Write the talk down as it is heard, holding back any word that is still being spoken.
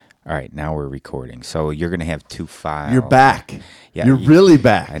All right, now we're recording. So you're going to have two files. You're back. Yeah, you're really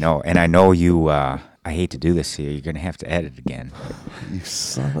back. I know. And I know you, I hate to do this to you. You're going to have to edit again. You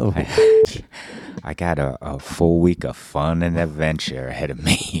son of a bitch. I got a full week of fun and adventure ahead of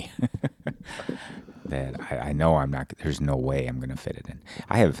me. That I know I'm not, there's no way I'm going to fit it in.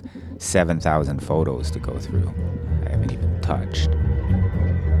 I have 7,000 photos to go through. I haven't even touched.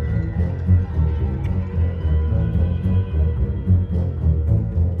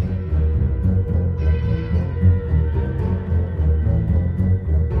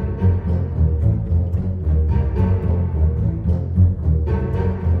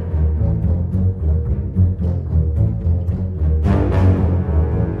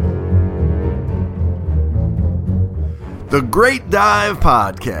 The Great Dive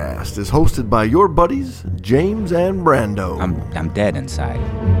Podcast is hosted by your buddies, James and Brando. I'm dead inside.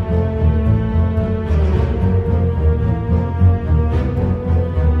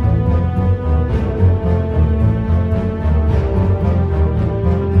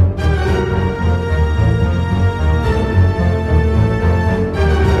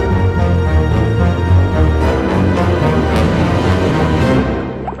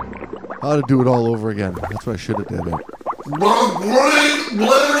 How to do it all over again. That's what I should have did it.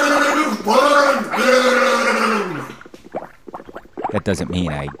 That doesn't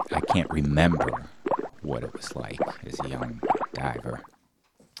mean I can't remember what it was like as a young diver.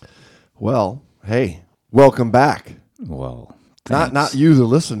 Well, hey, welcome back. Well, Not you, the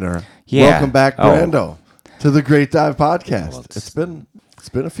listener. Yeah. Welcome back, Brando, to the Great Dive Podcast. Well, it's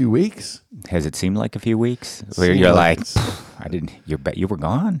been a few weeks. Has it seemed like a few weeks? Where you're like, I didn't. You were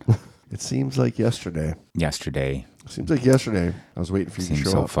gone. It seems like yesterday. Yesterday. Seems like yesterday. I was waiting for you to show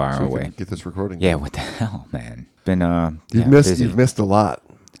so up. far so we away. can get this recording. Yeah. What the hell, man? Been You've missed a lot.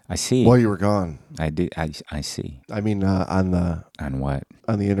 I see. While you were gone. I did. I see. I mean, on what?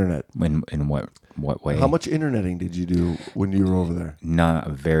 On the internet. In what way? How much interneting did you do when you were over there? No,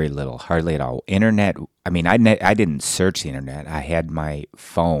 very little, hardly at all. Internet. I mean, I didn't search the internet. I had my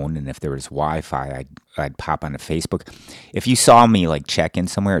phone, and if there was Wi-Fi, I'd pop onto Facebook. If you saw me like check in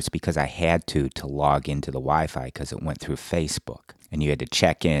somewhere, it's because I had to log into the Wi-Fi because it went through Facebook, and you had to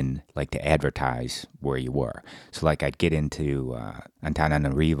check in like to advertise where you were. So like I'd get into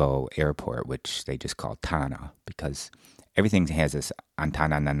Antananarivo Airport, which they just call Tana because everything has this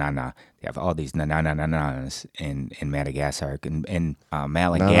Antananana. They have all these nananananas in Madagascar. In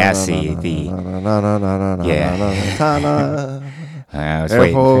Malagasy, I was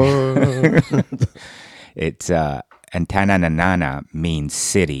waiting. It's Antananana means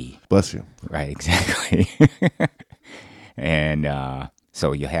city. Bless you. Right, exactly. And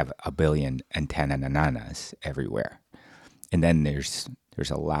so you have a billion Antanananas everywhere. And then there's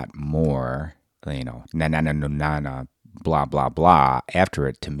a lot more, nanananana, blah, blah, blah, after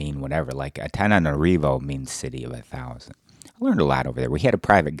it to mean whatever. Like Antananarivo means city of 1,000. I learned a lot over there. We had a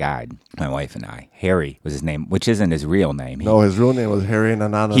private guide, my wife and I. Harry was his name, which isn't his real name. His real name was Harry.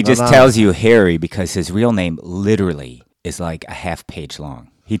 He just tells you Harry because his real name literally is like a half page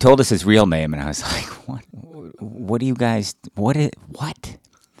long. He told us his real name, and I was like, what? What do you guys, what?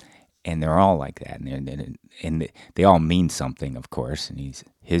 And they're all like that, and they all mean something, of course. And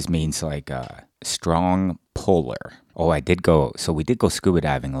his means like strong puller. Oh, we did go scuba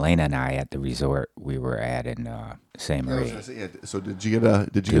diving, Elena and I, at the resort we were at in Saint Marie. So did you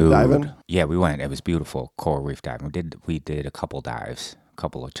get diving? Yeah, we went. It was beautiful, coral reef diving. We did a couple dives, a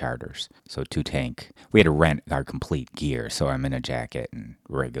couple of charters. So 2 tank. We had to rent our complete gear, so I'm in a jacket and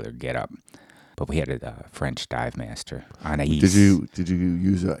regular get up. But we had a French dive master on a Did you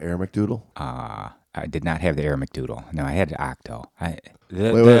use an Air McDoodle? I did not have the Air McDoodle. No, I had the Octo. Wait.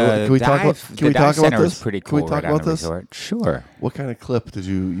 Can we talk about this? Was pretty cool. Can we talk about this? Resort. Sure. What kind of clip did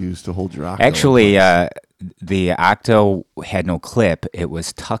you use to hold your Octo? Actually, the Octo had no clip. It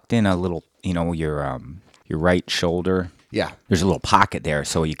was tucked in a little, your right shoulder. Yeah. There's a little pocket there,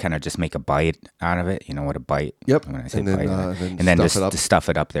 so you kind of just make a bite out of it. You know what a bite? Yep. When I say and then, bite, and then just stuff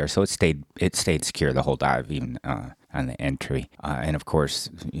it up there, so it stayed secure the whole dive, even on the entry. And of course,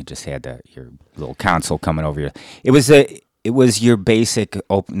 you just had your little console coming over you. It was your basic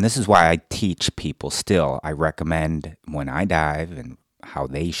open. This is why I teach people still. I recommend when I dive and how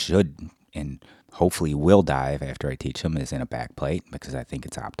they should and hopefully will dive after I teach them is in a back plate because I think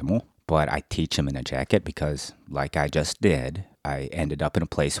it's optimal. But I teach them in a jacket because, like I just did, I ended up in a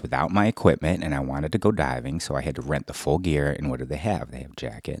place without my equipment and I wanted to go diving, so I had to rent the full gear. And what do they have? They have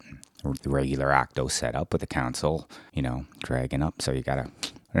jacket and the regular Octo setup with a console, dragging up. So you got to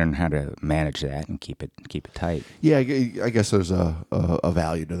learn how to manage that and keep it tight. Yeah, I guess there's a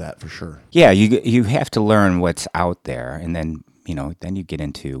value to that for sure. Yeah, you have to learn what's out there, and then then you get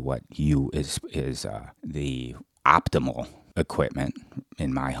into what is the optimal equipment,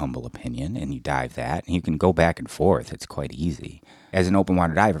 in my humble opinion, and you dive that, and you can go back and forth. It's quite easy. As an open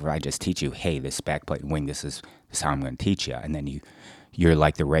water diver, if I just teach you, hey, this backplate and wing, this is how I'm going to teach you, and then you're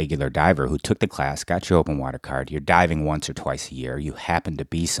like the regular diver who took the class, got your open water card, you're diving once or twice a year, you happen to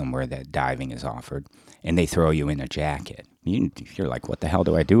be somewhere that diving is offered, and they throw you in a jacket. You're like, what the hell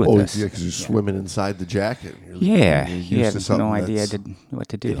do I do with this? Yeah, because you're swimming inside the jacket. You have no idea what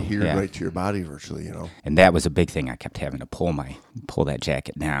to do. Adhered right to your body virtually, And that was a big thing. I kept having to pull that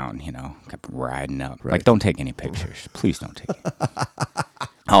jacket down, kept riding up. Right. Like, don't take any pictures. Please don't take it.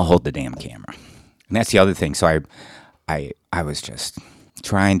 I'll hold the damn camera. And that's the other thing. So I was just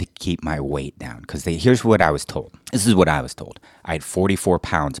trying to keep my weight down, because here's what I was told. This is what I was told. I had 44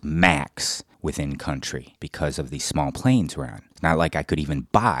 pounds max within country because of these small planes around. It's not like I could even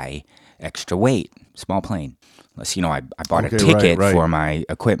buy extra weight, small plane, unless, I bought a ticket for my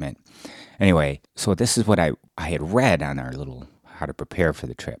equipment. Anyway, so this is what I had read on our little how to prepare for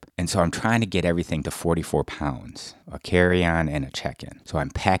the trip. And so I'm trying to get everything to 44 pounds, a carry-on and a check-in. So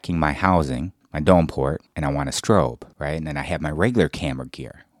I'm packing my housing, my dome port, and I want a strobe, right? And then I have my regular camera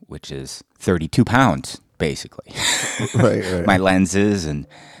gear, which is 32 pounds, basically. Right. My lenses and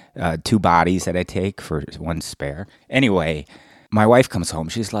 2 bodies that I take for one spare. Anyway, my wife comes home.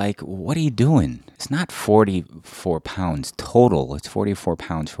 She's like, what are you doing? It's not 44 pounds total. It's 44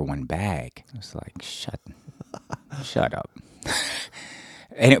 pounds for one bag. I was like, shut up.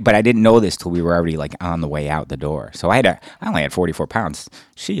 But I didn't know this till we were already like on the way out the door. So I only had 44 pounds.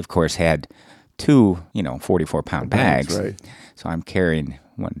 She, of course, had 2, 44-pound bags. Right. So I'm carrying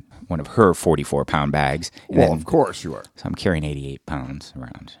one of her 44-pound bags. Well, of course you are. So I'm carrying 88 pounds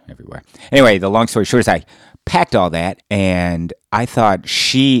around everywhere. Anyway, the long story short is I packed all that, and I thought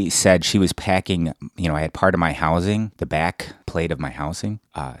she said she was packing, I had part of my housing, the back plate of my housing,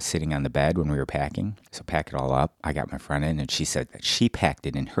 sitting on the bed when we were packing. So pack it all up. I got my front end, and she said that she packed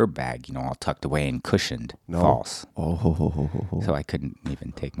it in her bag, all tucked away and cushioned. No. False. Oh. So I couldn't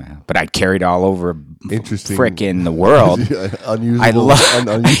even take but I carried all over frickin' the world. Unusable.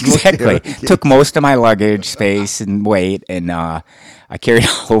 Exactly. Took most of my luggage space and weight, and I carried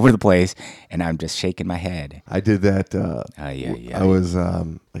all over the place, and I'm just shaking my head. I did that. I was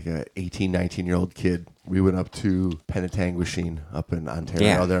like an 18, 19-year-old kid. We went up to Penetanguishene up in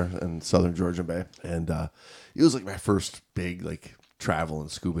Ontario there in southern Georgian Bay. And it was like my first big travel and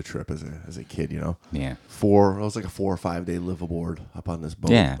scuba trip as a kid, Yeah. It was like a 4 or 5 day live aboard up on this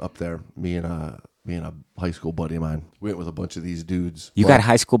boat up there. Me and a high school buddy of mine went with a bunch of these dudes. You got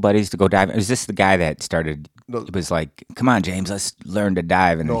high school buddies to go diving? Is this the guy that started? It was like, come on, James, let's learn to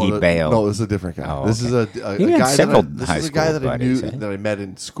dive, and he bailed. No, this is a different guy. Oh, this is a guy that I knew that I met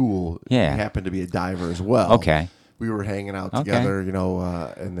in school. Yeah, he happened to be a diver as well. Okay, we were hanging out together,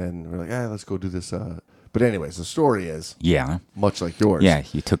 and then we're like, let's go do this. But anyways, the story is much like yours. Yeah,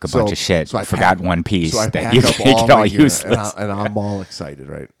 you took a bunch of shit. So I forgot one piece that you could all use, and I'm all excited,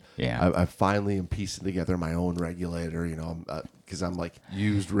 right? Yeah, I finally am piecing together my own regulator, because I'm like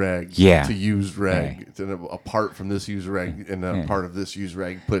used reg to used reg, to apart from this used reg and a part of this used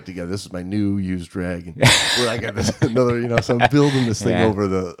reg, put it together. This is my new used reg, and where I got this another, so I'm building this thing over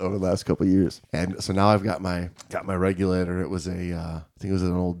the last couple of years, and so now I've got my regulator. It was I think it was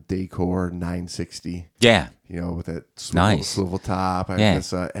an old Decor 960. Yeah. With that swivel top. I have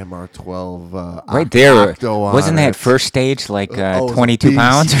this MR12 right there. Wasn't that first stage 22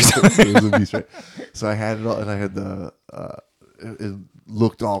 pounds or something? It was a beast, right? So I had it all, and I had the it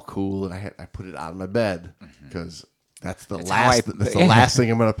looked all cool, and I put it on my bed because that's the last thing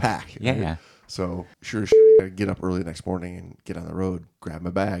I'm gonna pack. Yeah. So sure, I get up early the next morning and get on the road, grab my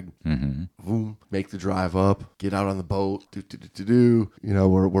bag, boom, make the drive up, get out on the boat,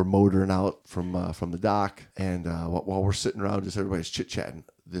 we're motoring out from the dock, and while we're sitting around, just everybody's chit chatting,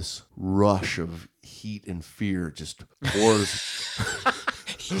 this rush of heat and fear just pours.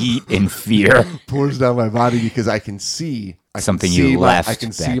 Heat and fear pours down my body because I can see something you left. I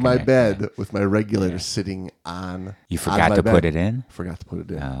can see my bed with my regulator sitting on. You forgot to put it in? Forgot to put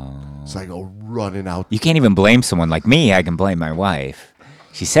it in. Oh. So I go running out. You can't even blame someone like me. I can blame my wife.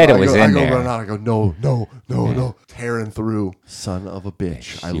 She said it was in there. I go running out. I go, no. Tearing through. Son of a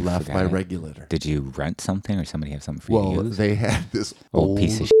bitch. I left my regulator. Did you rent something or somebody have something for you to use? They had this old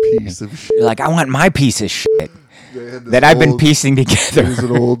piece of shit. You're like, I want my piece of shit. That I've been piecing together. It was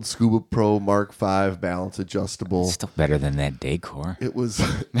an old Scuba Pro Mark V balance adjustable. Still better than that Decor. It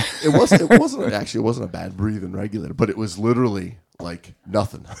wasn't a bad breathing regulator, but it was literally like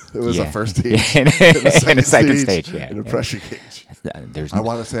nothing. It was a first stage and a second stage, and a pressure cage. There's I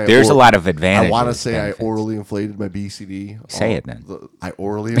want to say there's a lot of advantages. I want to say I orally inflated my BCD. Say it then. I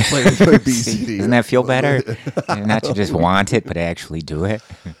orally inflated my BCD. Doesn't that feel better? Not to just want it, but actually do it.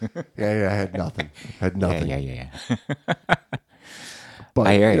 Yeah. I had nothing. Yeah. But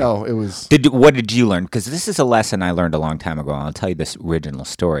I hear you. It was. What did you learn? Because this is a lesson I learned a long time ago. I'll tell you this original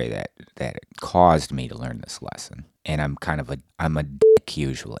story that caused me to learn this lesson. And I'm a dick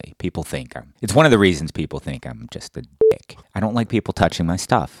usually. People think it's one of the reasons people think I'm just a dick. I don't like people touching my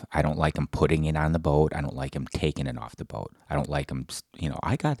stuff. I don't like them putting it on the boat. I don't like them taking it off the boat. I don't like them,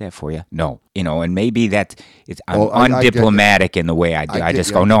 I got that for you. No, and maybe I'm undiplomatic in the way I do. I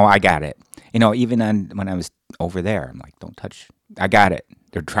just go, no, I got it. Even when I was over there, I'm like, don't touch. I got it.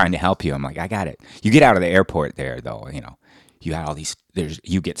 They're trying to help you. I'm like, I got it. You get out of the airport there, though, you got all these.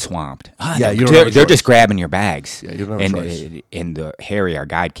 You get swamped. They're just grabbing your bags. Yeah, you don't have a choice. And Harry, our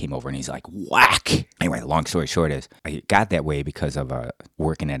guide, came over and he's like, whack. Anyway, long story short is, I got that way because of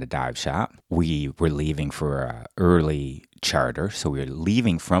working at a dive shop. We were leaving for an early charter, so we were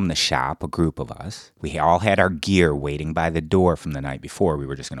leaving from the shop, a group of us. We all had our gear waiting by the door from the night before. We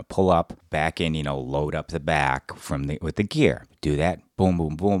were just going to pull up, back in, load up the back with the gear. Do that, boom,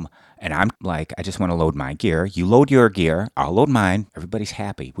 boom, boom. And I'm like, I just want to load my gear. You load your gear, I'll load mine. Everybody's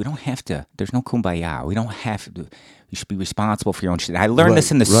happy. We don't have to, there's no kumbaya. We don't have to, you should be responsible for your own shit. I learned this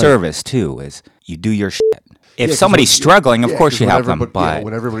in the service too, is you do your shit. If somebody's struggling, of course you help them. But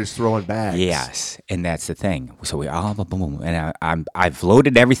when everybody's throwing bags. Yes, and that's the thing. So we all, boom, and I've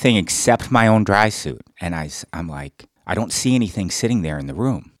loaded everything except my own dry suit. And I'm like, I don't see anything sitting there in the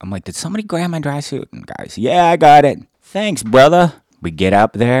room. I'm like, did somebody grab my dry suit? And guys, yeah, I got it. Thanks, brother. We get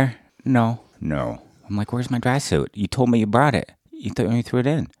up there. No. I'm like, where's my dry suit? You told me you brought it. You threw it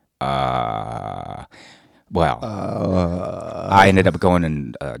in. I ended up going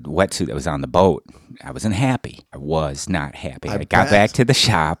in a wetsuit that was on the boat. I wasn't happy. I was not happy. I got back to the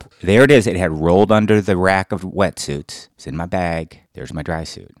shop. There it is. It had rolled under the rack of wetsuits. It's in my bag. There's my dry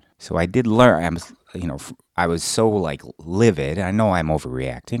suit. So I did learn. I was so livid. I know I'm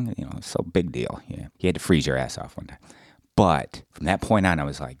overreacting. So big deal. Yeah, you had to freeze your ass off one time. But from that point on, I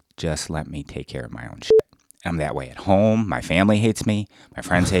was like, just let me take care of my own shit. I'm that way at home. My family hates me. My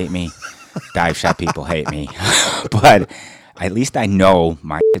friends hate me. Dive shop people hate me. But at least I know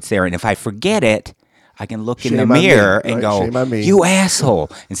my shit's there. And if I forget it, I can look in the mirror and go, you asshole.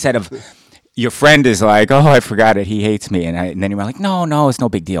 Instead of your friend is like, oh, I forgot it. He hates me. And then you're like, no, it's no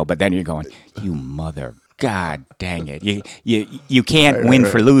big deal. But then you're going, you mother. God dang it. You can't win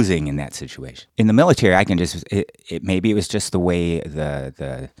for losing in that situation. In the military, I can just, maybe it was just the way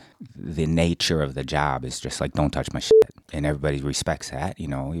the nature of the job is just like, don't touch my shit. And everybody respects that.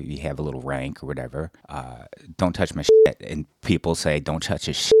 You have a little rank or whatever. Don't touch my shit. And people say, don't touch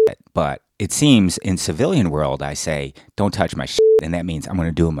his shit. But it seems in civilian world, I say, don't touch my shit. And that means I'm going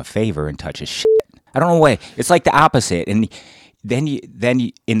to do him a favor and touch his shit. I don't know why. It's like the opposite. And then you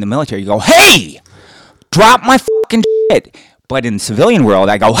in the military, you go, hey! Drop my fucking shit. But in civilian world,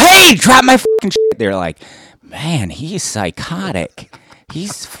 I go, hey, drop my fucking shit. They're like, man, he's psychotic.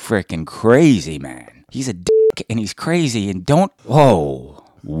 He's freaking crazy, man. He's a dick and he's crazy and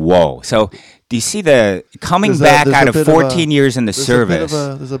whoa. So do you see the coming back out of 14 years in the service?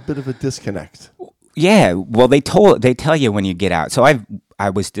 There's a bit of a disconnect. Yeah, well, they tell you when you get out. So I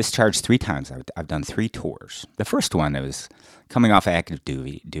was discharged 3 times. I've done 3 tours. The first one, it was coming off active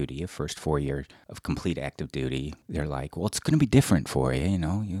duty, a first 4 years of complete active duty. They're like, well, it's going to be different for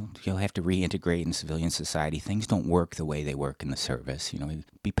you. You'll have to reintegrate in civilian society. Things don't work the way they work in the service.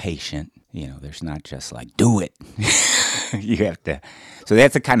 Be patient. There's not just like, do it. You have to. So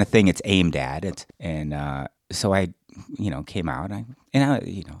that's the kind of thing it's aimed at. So I came out. I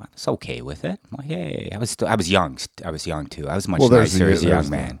was okay with it. I'm like, hey, I was young. I was young too. I was much nicer as a young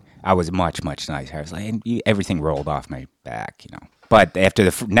man. I was much, much nicer. I was like, and everything rolled off my back, But after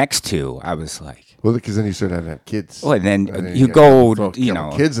the next 2, I was like, well, because then you started having kids. Well, and then you go,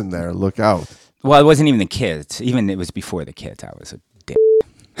 kids in there. Look out. Well, it wasn't even the kids. It was before the kids. I was a dick.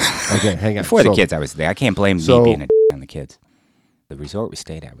 Okay, hang on. Before the kids, I was there. I can't blame me being a dick on the kids. The resort we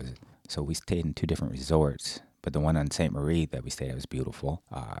stayed at we stayed in 2 different resorts. But the one on St. Marie that we stayed at was beautiful.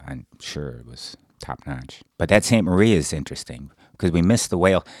 I'm sure it was top notch. But that St. Marie is interesting because we missed the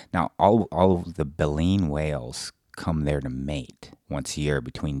whale. Now, all of the baleen whales come there to mate once a year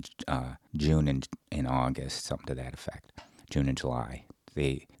between June and August, something to that effect. June and July.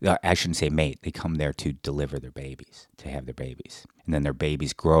 I shouldn't say mate. They come there to deliver their babies, to have their babies. And then their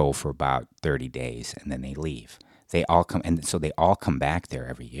babies grow for about 30 days, and then they leave. They all come, and so they all come back there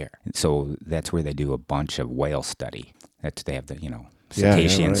every year. And so that's where they do a bunch of whale study. They have the,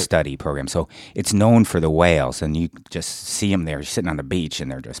 cetacean study program. So it's known for the whales, and you just see them there sitting on the beach, and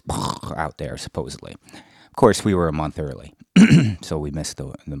they're just out there, supposedly. Of course, we were a month early, so we missed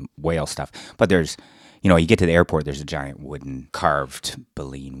the whale stuff. But there's, you get to the airport, there's a giant wooden carved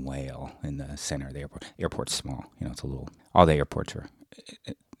baleen whale in the center of the airport. The airport's small. It's a little, all the airports are,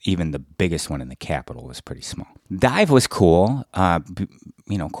 even the biggest one in the capital was pretty small. Dive was cool.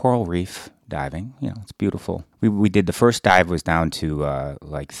 Coral reef diving. It's beautiful. We did the first dive was down to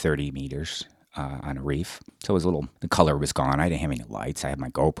like 30 meters on a reef. So it was the color was gone. I didn't have any lights. I had my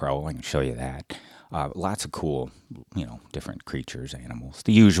GoPro. I can show you that. Lots of cool, different creatures, animals.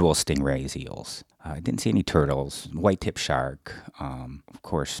 The usual stingrays, eels. I didn't see any turtles. White-tip shark. Of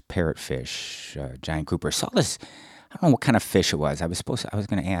course, parrotfish, giant grouper. Saw this. I don't know what kind of fish it was. I was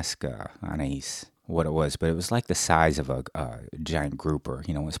going to ask Anais what it was, but it was like the size of a giant grouper.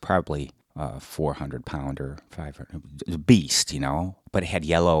 It was probably 400-pounder, 500. It was a beast, But it had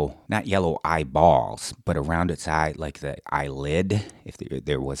not yellow eyeballs, but around its eye, like the eyelid, if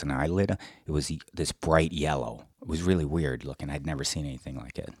there was an eyelid, it was this bright yellow. It was really weird looking. I'd never seen anything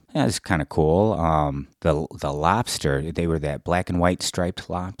like it. Yeah, it was kind of cool. The lobster, they were that black and white striped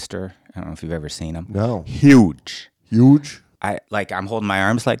lobster. I don't know if you've ever seen them. No. Huge. I'm holding my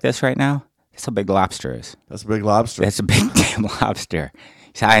arms like this right now. That's how big lobster is. That's a big lobster. That's a big damn lobster.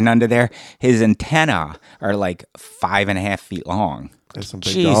 He's hiding under there. His antennae are like 5.5 feet long. That's some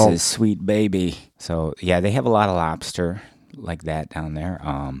big Jesus, dog. Sweet baby. So yeah, they have a lot of lobster like that down there.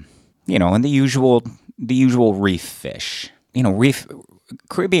 And the usual reef fish.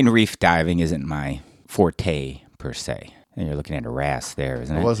 Caribbean reef diving isn't my forte per se. And you're looking at a wrasse there,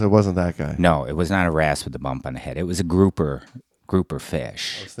 isn't it? It wasn't that guy. No, it was not a wrasse with the bump on the head. It was a grouper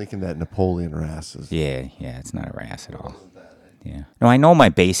fish. I was thinking that Napoleon wrasses. Yeah, it's not a wrasse at all. Yeah. No, I know my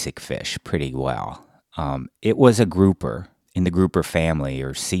basic fish pretty well. It was a grouper in the grouper family,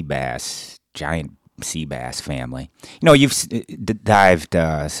 or sea bass, giant sea bass family. You've dived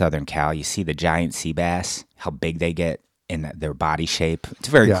Southern Cal. You see the giant sea bass, how big they get in their body shape. It's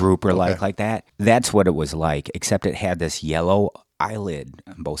very grouper-like, like that. That's what it was like, except it had this yellow eyelid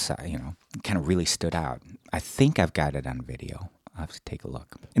on both sides. It kind of really stood out. I think I've got it on video. I'll have to take a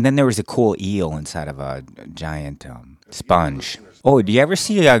look. And then there was a cool eel inside of a giant sponge. Oh, do you ever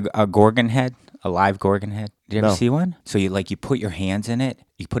see a gorgon head? A live gorgon head? Did you ever see one? So you put your hands in it,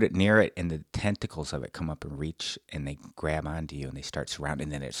 you put it near it, and the tentacles of it come up and reach, and they grab onto you, and they start surrounding,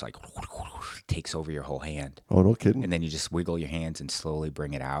 and then it's like takes over your whole hand. Oh, no kidding. And then you just wiggle your hands and slowly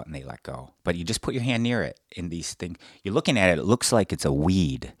bring it out, and they let go. But you just put your hand near it, and these things, you're looking at it, it looks like it's a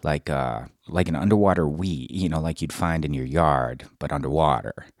weed, like an underwater weed, like you'd find in your yard, but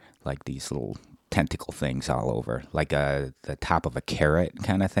underwater, like these little tentacle things all over, like the top of a carrot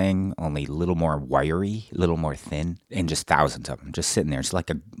kind of thing, only a little more wiry, a little more thin, and just thousands of them just sitting there. It's like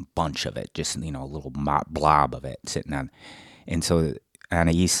a bunch of it, just, a little blob of it sitting on. And so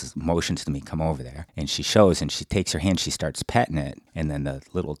Anais motions to me, come over there, and she shows, and she takes her hand, she starts petting it, and then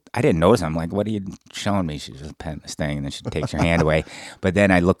I didn't notice, I'm like, what are you showing me? She's just petting this thing, and then she takes her hand away. But then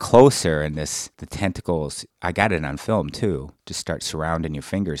I look closer, and the tentacles, I got it on film too, just start surrounding your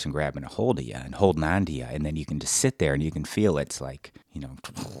fingers and grabbing a hold of you and holding on to you, and then you can just sit there and you can feel it's like,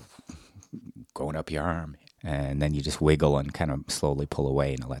 going up your arm. And then you just wiggle and kind of slowly pull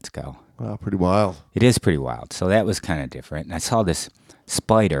away, and it lets go. Wow, pretty wild. It is pretty wild. So that was kind of different. And I saw this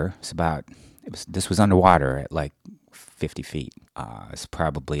spider. This was underwater at like 50 feet. It's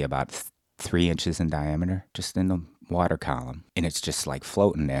probably about 3 inches in diameter, just in the water column. And it's just like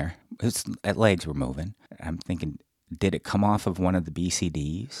floating there. Its legs were moving. I'm thinking, did it come off of one of the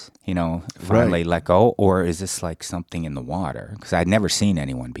BCDs, finally let go? Or is this like something in the water? Because I'd never seen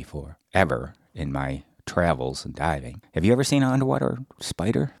anyone before, ever, in my travels and diving. Have you ever seen an underwater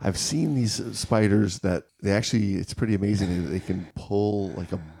spider? I've seen these spiders that it's pretty amazing that they can pull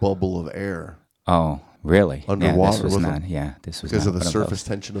like a bubble of air. Oh, really? Underwater. This was because not of the one surface of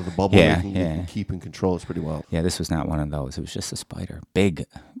tension of the bubble. They can keep in control. It's pretty wild. Yeah, this was not one of those. It was just a spider. Big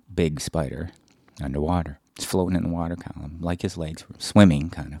spider underwater. It's floating in the water column, like his legs were swimming,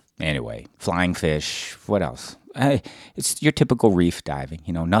 kind of. Anyway, flying fish. What else? It's your typical reef diving,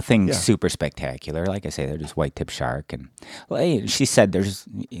 nothing super spectacular. Like I say, they're just white-tip shark. And she said there's,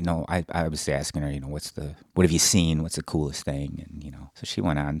 I was asking her, what have you seen? What's the coolest thing? And, so she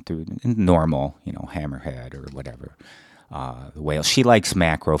went on through normal, hammerhead or whatever. The whale. She likes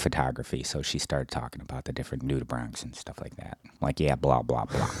macro photography, so she started talking about the different nudibranchs and stuff like that. Like, blah, blah,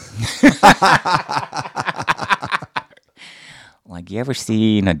 blah. Like, you ever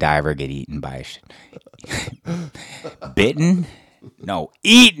seen a diver get eaten by bitten? No,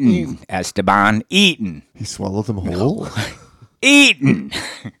 eaten, Esteban, eaten. He swallowed them whole? Eaten.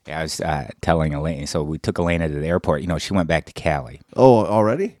 I was telling Elaine. So we took Elena to the airport. She went back to Cali. Oh,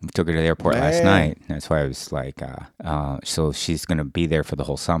 already? We took her to the airport last night. That's why I was like, so she's going to be there for the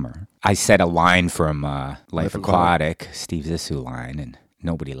whole summer. I said a line from Life Aquatic, Steve Zissou line, and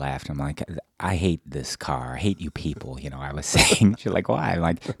nobody laughed. I'm like, I hate this car. I hate you people. I was saying. She's like, why? I'm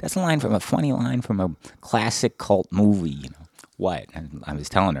like, that's a funny line from a classic cult movie. What? And I was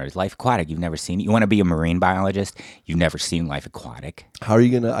telling her, it's Life Aquatic. You've never seen it. You want to be a marine biologist? You've never seen Life Aquatic. How are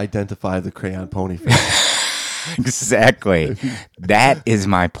you going to identify the crayon pony face? Exactly. That is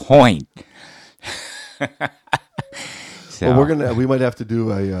my point. So, well, we might have to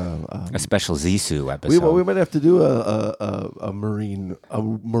do a special Zissou episode. We might have to do a marine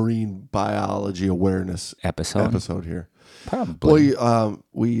biology awareness episode here. Probably. Well,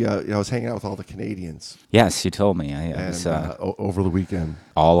 I was hanging out with all the Canadians. Yes, you told me. I was over the weekend.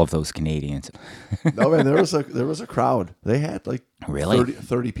 All of those Canadians. No, man, there was a crowd. They had like really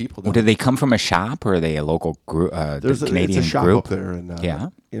 30 people. Well, did they come from a shop or are they a local group? There's Canadian it's a shop group up there, and yeah.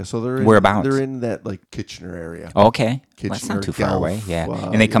 So they're whereabouts? They're in that like Kitchener area. Oh, okay, Kitchener, that's not too Guelph, far away. Yeah,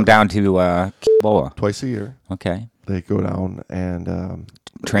 and they come down to Kiboa twice a year. Okay, they go down and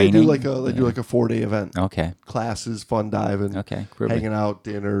training. They do like a 4-day event. Okay, classes, fun diving. Okay, hanging out,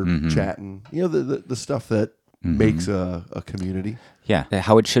 dinner, chatting. The stuff that makes a community. Yeah,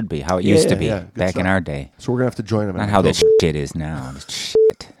 how it should be, how it used to be back in our day. So we're gonna have to join them. Not how this shit is now. It's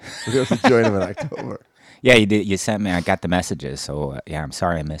shit. We're gonna have to join them in October. Yeah, you did. You sent me. I got the messages. So I'm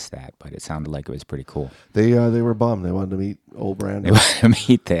sorry I missed that, but it sounded like it was pretty cool. They were bummed. They wanted to meet old Brando. They wanted to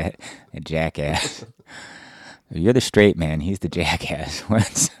meet that jackass. You're the straight man. He's the jackass.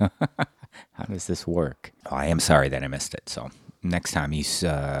 How does this work? Oh, I am sorry that I missed it. So next time he's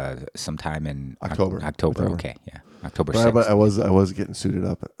sometime in October. October. Okay, yeah, October 6th. But I was getting suited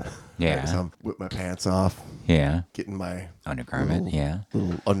up. Yeah, I'm whip my pants off. Yeah, getting my undergarment.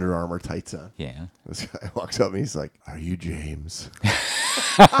 Little Under Armour tights on. Yeah. This guy walks up and he's like, "Are you James?"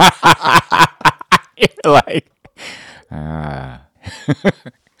 You're like,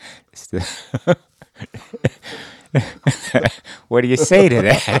 what do you say to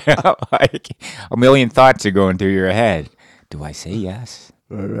that? Like, a million thoughts are going through your head. Do I say yes?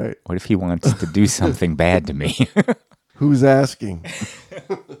 All right. What if he wants to do something bad to me? Who's asking?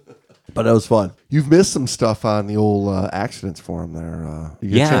 But it was fun. You've missed some stuff on the old accidents forum there.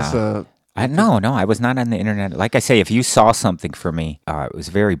 No, I was not on the internet. Like I say, if you saw something for me, it was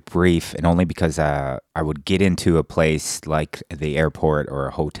very brief, and only because I would get into a place like the airport or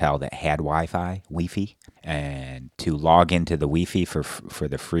a hotel that had Wi-Fi, and to log into the Wi-Fi for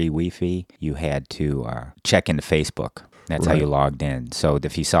the free Wi-Fi, you had to check into Facebook. That's how you logged in. So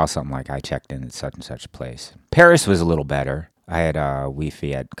if you saw something like I checked in at such and such a place. Paris was a little better. I had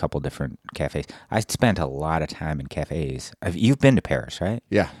Wi-Fi at a couple different cafes. I spent a lot of time in cafes. You've been to Paris, right?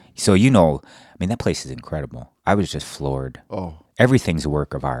 Yeah. So that place is incredible. I was just floored. Oh. Everything's a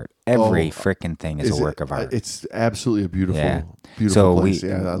work of art. Every freaking thing is a work of art. It's absolutely a beautiful place.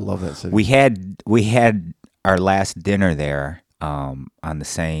 I love that city. We had our last dinner there on the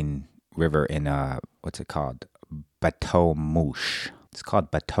Seine River in, what's it called? Bateau Mouche. It's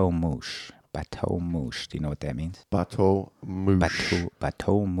called Bateau Mouche. Bateau Mouche. Do you know what that means? Bateau Mouche.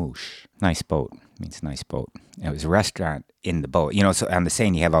 Bateau Mouche. Nice boat. Means nice boat. And it was a restaurant in the boat. So on the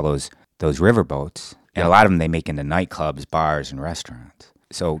Seine you have all those river boats. And a lot of them they make into nightclubs, bars, and restaurants.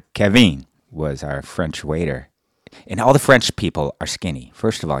 So Kevin was our French waiter. And all the French people are skinny.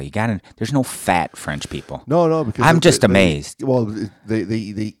 First of all, there's no fat French people. No, because I'm just amazed.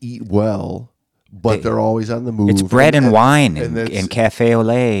 They eat well. But they're always on the move. It's bread and wine and cafe au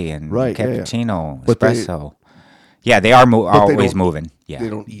lait and cappuccino, espresso. They are always moving. Yeah, they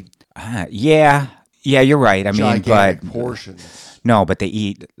don't eat. Yeah, you're right. I mean, but portions. No, but they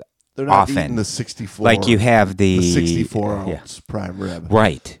eat. They're not often. Eating the 64. Like you have the 64 ounce prime rib.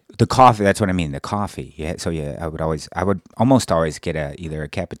 Right. The coffee. That's what I mean. The coffee. Yeah. So I would almost always get either a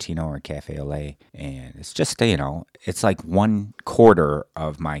cappuccino or a cafe au lait, and it's just it's like 1/4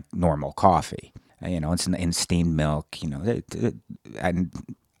 of my normal coffee. It's in steamed milk. And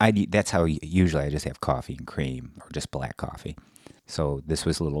that's how usually I just have coffee and cream or just black coffee. So this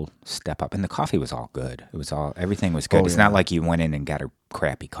was a little step up, and the coffee was all good. Everything was good. It's not like you went in and got a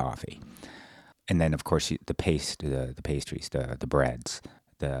crappy coffee. And then of course the pastries, the breads,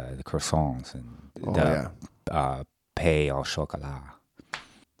 the croissants, and pain au chocolat.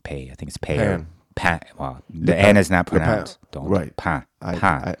 I think it's pain. Well, the N is not pronounced. Don't right. Pa.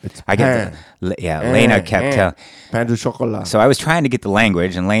 It's I get Lena kept telling. Pain de chocolat. So I was trying to get the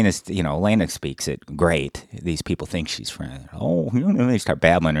language, and Lena speaks it great. These people think she's French. Oh, they start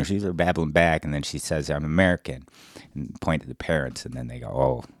babbling, or she's babbling back, and then she says, "I'm American," and point to the parents, and then they go,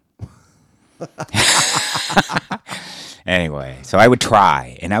 "Oh." Anyway, so I would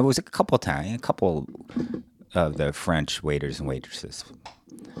try, and I was a couple of the French waiters and waitresses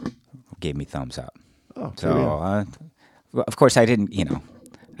gave me thumbs up. Oh, so of course I didn't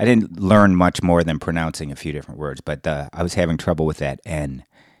learn much more than pronouncing a few different words, but I was having trouble with that N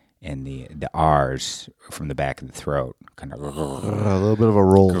and the R's from the back of the throat, kind of a little bit of a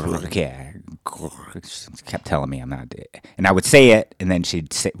roll. Yeah, she kept telling me I'm not, and I would say it, and then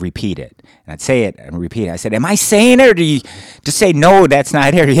she'd repeat it, and I'd say it and repeat it. I said, "Am I saying it, or do you just say no? That's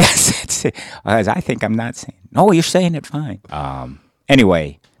not it." Or yes, I think I'm not saying. No, you're saying it fine.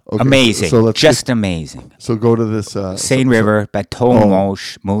 Anyway. Okay, amazing, so just amazing. So go to this Seine River, Bateau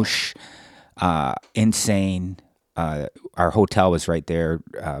Mouche, insane. Our hotel was right there.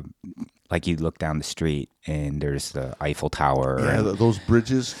 Like you look down the street, and there's the Eiffel Tower. Yeah, those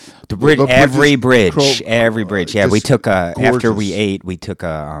bridges. The bridge, every bridge. Yeah, we took after we ate, we took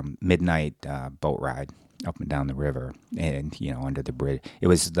a midnight boat ride up and down the river, and under the bridge. It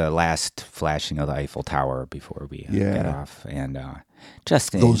was the last flashing of the Eiffel Tower before we got off, and.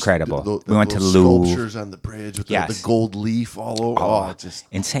 Just incredible. We went to the Louvre. Sculptures on the bridge with the gold leaf all over. Oh, just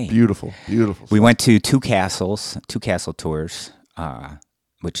insane. Beautiful. We went to two castle tours,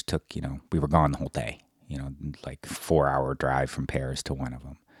 which took, we were gone the whole day. Like 4-hour drive from Paris to one of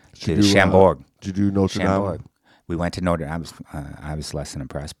them. To Chambord. Did you do Notre Dame? We went to Notre Dame. I was less than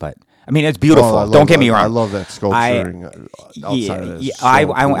impressed, but I mean, it's beautiful. Don't get me wrong. I love that sculpturing outside of this.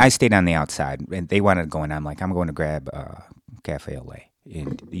 I stayed on the outside, and they wanted to go in. I'm like, I'm going to grab Cafe au lait,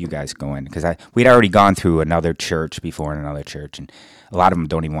 and you guys go in, because we'd already gone through another church before, and another church, and a lot of them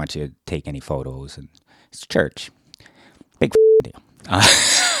don't even want you to take any photos, and it's a church. Big deal.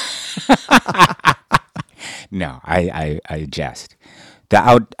 No, I jest.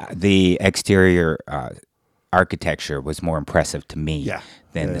 The exterior architecture was more impressive to me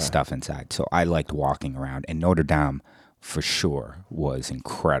than the stuff inside. So I liked walking around, and Notre Dame for sure was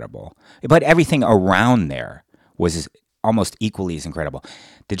incredible. But everything around there was almost equally as incredible.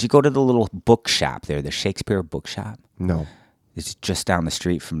 Did you go to the little bookshop there, the Shakespeare bookshop? No. It's just down the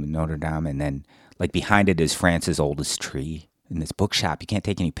street from Notre Dame, and then like behind it is France's oldest tree. In this bookshop, you can't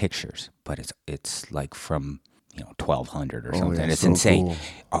take any pictures, but it's like from 1200 or something. It's so insane.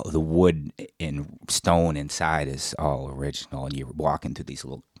 Cool. The wood and stone inside is all original, and you're walking through these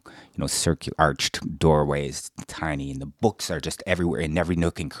little circular arched doorways, tiny, and the books are just everywhere. In every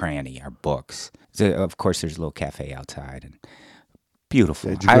nook and cranny are books. So, of course, there's a little cafe outside, and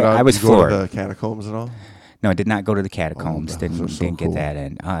beautiful. I was floored. Did you go to the catacombs at all? No, I did not go to the catacombs. Didn't get that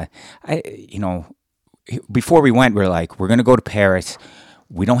in. Before we went, we were like, we're going to go to Paris.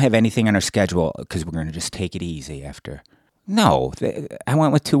 We don't have anything on our schedule because we're going to just take it easy after. No, I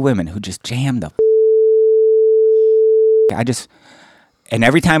went with two women who just jammed the. And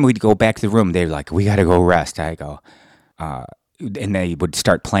every time we'd go back to the room, they're like, we got to go rest. I go, and they would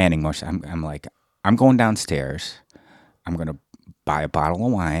start planning more. I'm like, I'm going downstairs. I'm going to buy a bottle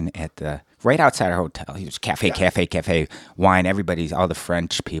of wine at right outside our hotel. It was cafe, wine. All the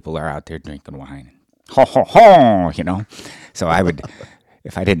French people are out there drinking wine. Ho, ho, ho, So I would,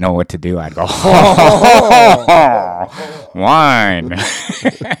 if I didn't know what to do, I'd go, ho, ho, ho, ho, wine.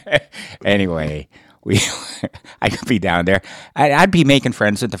 Anyway, I could be down there. I'd be making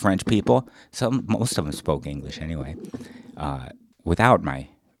friends with the French people. Most of them spoke English anyway, without my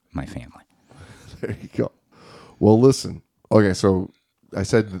family. There you go. Well, listen. Okay, so I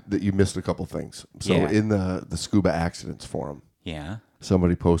said that you missed a couple things. So in the scuba accidents forum,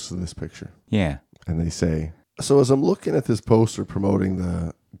 somebody posted this picture. Yeah. And they say, so as I'm looking at this poster promoting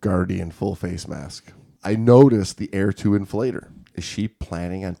the Guardian full face mask, I noticed the Air 2 inflator. Is she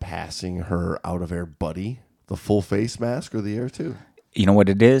planning on passing her out-of-air buddy the full face mask or the Air 2? You know what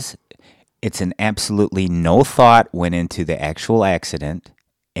it is? It's an absolutely no thought went into the actual accident,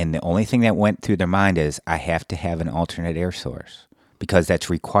 and the only thing that went through their mind is, I have to have an alternate air source, because that's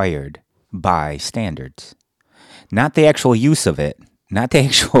required by standards. Not the actual use of it. Not the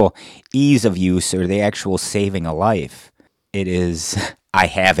actual ease of use or the actual saving a life. It is, I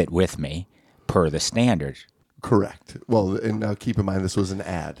have it with me per the standard. Correct. Well, and now keep in mind, this was an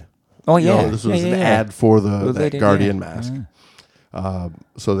ad. Oh, yeah. This was an ad for that Guardian mask. Yeah.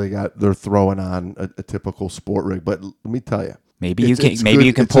 So they're throwing on a typical sport rig. But let me tell you, Maybe you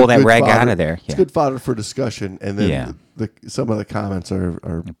can pull that rag out of there. It's good fodder for discussion, and then some of the comments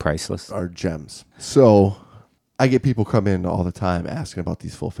are priceless, are gems. So I get people come in all the time asking about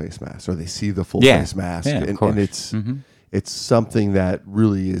these full face masks, or they see the full face mask, and it's something that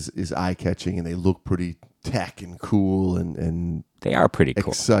really is eye catching, and they look pretty tech and cool, and they are pretty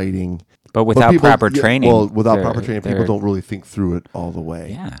cool, exciting. But without proper training, people don't really think through it all the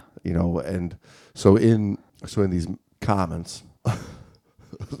way. Yeah, and so in these comments,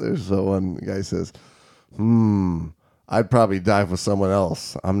 there's one guy says, I'd probably dive with someone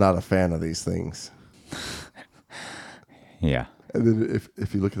else. I'm not a fan of these things. Yeah. And then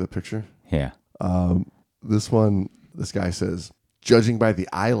if you look at the picture, this guy says, judging by the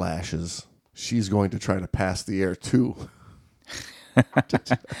eyelashes, she's going to try to pass the air too.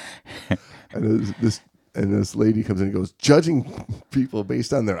 and this lady comes in and goes, judging people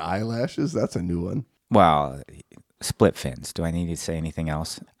based on their eyelashes? That's a new one. Well, split fins. Do I need to say anything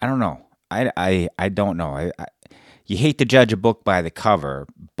else? I don't know. I don't know. You hate to judge a book by the cover,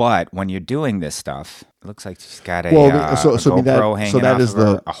 but when you're doing this stuff, it looks like she's got a GoPro hanging off of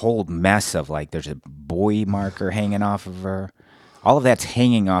her, a whole mess of there's a buoy marker hanging off of her. All of that's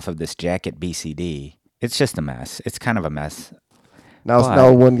hanging off of this jacket BCD. It's just a mess. It's kind of a mess.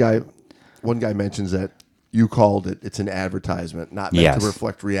 Now one guy mentions that you called it's an advertisement, not meant to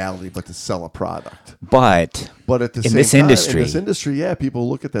reflect reality, but to sell a product. But at the in same this industry, people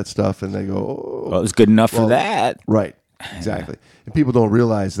look at that stuff and they go, "Oh, well, it was good enough for that." Right, exactly. And people don't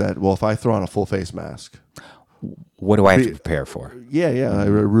realize that. Well, if I throw on a full face mask, what do I have to prepare for? Yeah. I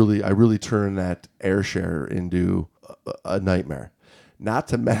really turn that air share into a nightmare. Not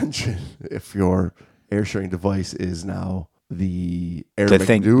to mention if your air sharing device is now the Air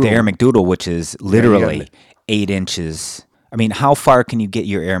McDoodle, which is literally 8 inches. I mean, how far can you get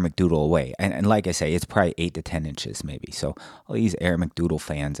your Air McDoodle away? And like I say, it's probably 8 to 10 inches maybe. So all these Air McDoodle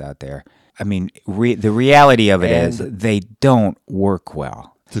fans out there, I mean, the reality of it is they don't work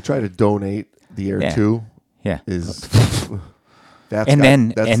well. To try to donate the Air 2 is that's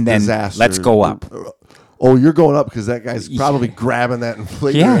disaster. Let's go up. Oh, you're going up because that guy's probably grabbing that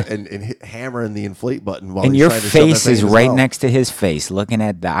inflator and hammering the inflate button while and he's your trying to face is right next to his face, looking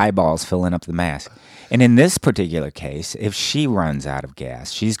at the eyeballs filling up the mask. And in this particular case, if she runs out of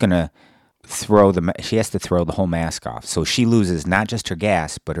gas, she's gonna she has to throw the whole mask off. So she loses not just her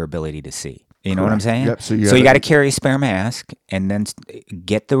gas, but her ability to see. You know what I'm saying? Yep. So you got to carry a spare mask and then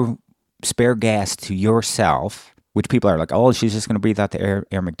get the spare gas to yourself. Which people are like, oh, she's just going to breathe out the Air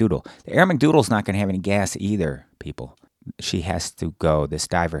McDoodle. The Air McDoodle's not going to have any gas either, people. This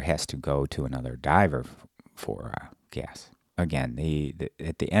diver has to go to another diver for gas. Again,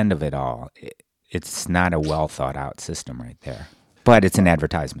 at the end of it all, it's not a well thought out system right there. But it's an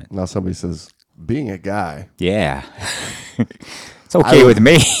advertisement. Now somebody says, being a guy. Yeah. It's okay with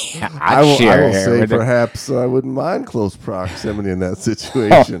me. I will say perhaps I wouldn't mind close proximity in that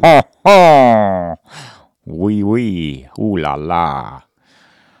situation. Oui, ooh la la,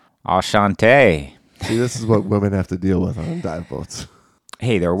 enchanté. See, this is what women have to deal with on dive boats.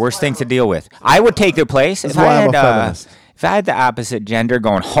 Hey, there are worse things to deal with. I would take their place if I had the opposite gender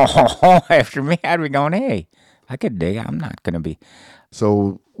going ho after me. I'd be going, hey, I could dig. I'm not gonna be.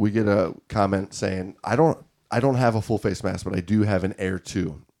 So we get a comment saying, I don't have a full face mask, but I do have an Air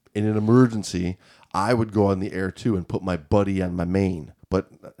 2. In an emergency, I would go on the Air 2 and put my buddy on my main. But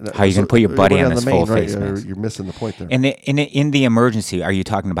how are you going to put your buddy on this full face mask? You're missing the point there. And in the emergency, are you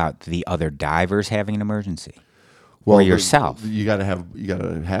talking about the other divers having an emergency, or yourself? You got to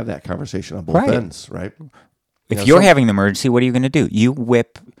have that conversation on both ends, right? If you're having an emergency, what are you going to do? You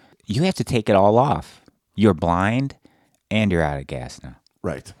have to take it all off. You're blind, and you're out of gas now.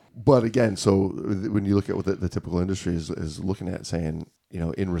 Right. But again, so when you look at what the typical industry is looking at, saying,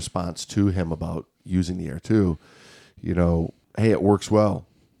 in response to him about using the Air 2, hey, it works well.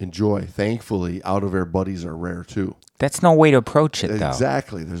 Enjoy. Thankfully, out-of-air buddies are rare too. That's no way to approach it, though.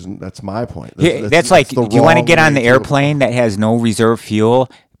 Exactly. That's my point. That's like, do you want to get on the airplane that has no reserve fuel?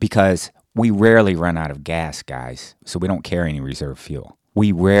 Because we rarely run out of gas, guys. So we don't carry any reserve fuel.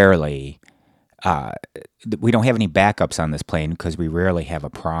 We rarely, we don't have any backups on this plane because we rarely have a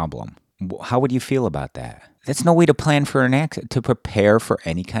problem. How would you feel about that? That's no way to plan for an accident, to prepare for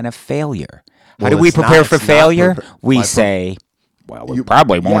any kind of failure. How do we prepare for failure? We say, well, we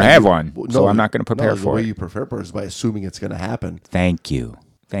probably won't have one, so I'm not going to prepare for it. The way you prepare for it is by assuming it's going to happen. Thank you.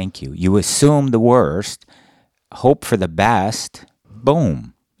 You assume the worst, hope for the best,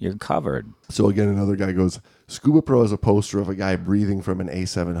 boom, you're covered. So again, another guy goes, Scuba Pro has a poster of a guy breathing from an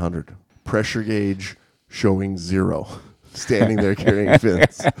A700. Pressure gauge showing 0. standing there carrying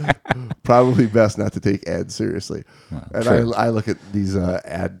fins. Probably best not to take ads seriously. And I look at these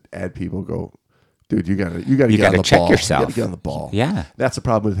ad people and go, dude, you gotta get on the check ball. yourself. You gotta get on the ball. Yeah. That's the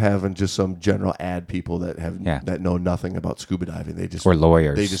problem with having just some general ad people that that know nothing about scuba diving. Or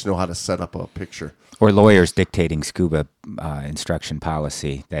lawyers. They just know how to set up a picture. Or lawyers dictating scuba instruction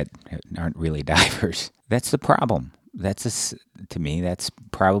policy that aren't really divers. That's the problem. To me, that's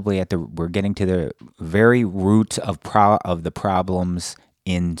probably we're getting to the very roots of the problems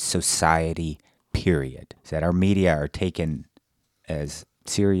in society, period. Is that our media are taken as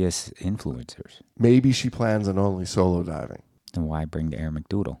serious influencers. Maybe she plans on only solo diving. Then why bring the Air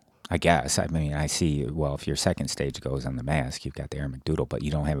McDoodle? I guess. I mean, I see, well, if your second stage goes on the mask, you've got the Air McDoodle, but you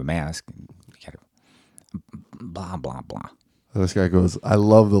don't have a mask. You got to blah, blah, blah. This guy goes, I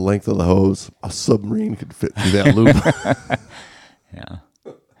love the length of the hose. A submarine could fit through that loop. Yeah.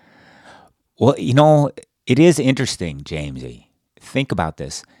 Well, it is interesting, Jamesy. Think about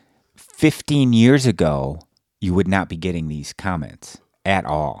this. 15 years ago, you would not be getting these comments at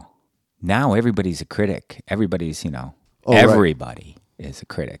all. Now everybody's a critic. Everybody's, everybody is a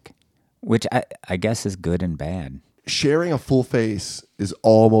critic, which I guess is good and bad. Sharing a full face is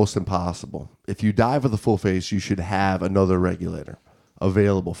almost impossible. If you dive with a full face, you should have another regulator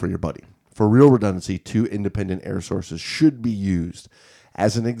available for your buddy. For real redundancy, 2 independent air sources should be used.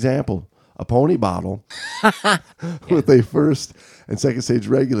 As an example, a pony bottle with a first and second stage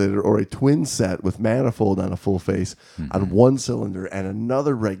regulator, or a twin set with manifold on a full face on one cylinder and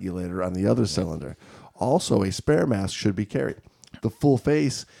another regulator on the other cylinder. Also, a spare mask should be carried. The full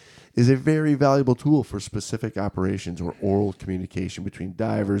face is a very valuable tool for specific operations or oral communication between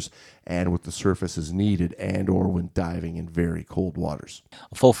divers and what the surface is needed and or when diving in very cold waters.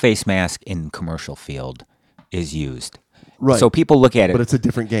 A full face mask in commercial field is used. Right. So people look at it. But it's a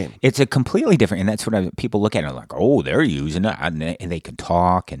different game. It's a completely different, and that's what people look at it like, oh, they're using it, and they can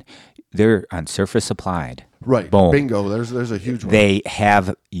talk, and they're on surface applied. Right. Boom. Bingo. There's a huge one. They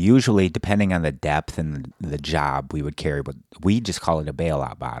have, usually, depending on the depth and the job, we would carry, but we just call it a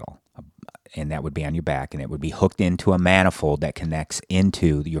bailout bottle. And that would be on your back, and it would be hooked into a manifold that connects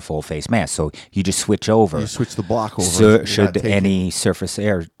into your full face mask. So you just switch over. You switch the block over. Should any surface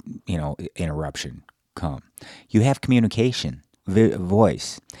air, interruption come. You have communication,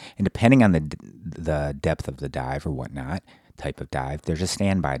 voice. And depending on the depth of the dive or whatnot, type of dive, there's a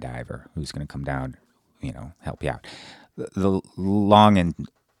standby diver who's going to come down, help you out. The long and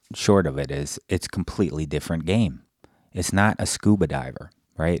short of it is it's a completely different game. It's not a scuba diver.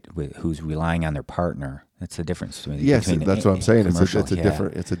 Right, who's relying on their partner. That's the difference between. Yes, between that's what I'm saying.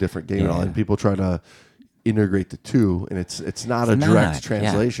 It's a different game, Yeah. And people try to integrate the two, and it's not a direct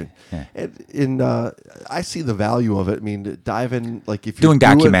translation. Yeah. And I see the value of it. I mean, diving, like if you're doing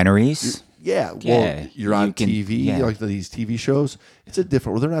documentaries. You're on TV, like these TV shows. It's a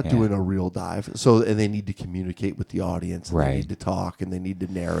different. Well, they're not doing a real dive, and they need to communicate with the audience. And They need to talk and they need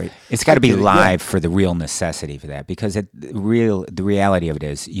to narrate. It's got to be live for the real necessity for that, because the reality of it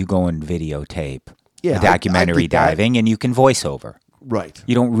is you go and videotape a documentary diving, and you can voice over. Right.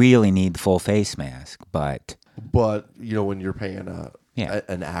 You don't really need the full face mask, but when you're paying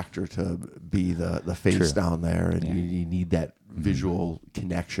an actor to be the face down there, and you need that visual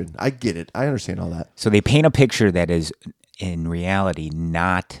connection. I get it. I understand all that. So they paint a picture that is, in reality,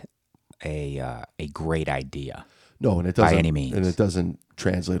 not a great idea. No, and it doesn't by any means, and it doesn't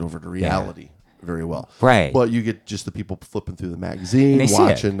translate over to reality very well. Right. But you get just the people flipping through the magazine,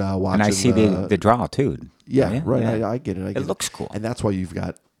 watching. And I see the draw too. Yeah, right. Yeah. I get it. It looks cool, and that's why you've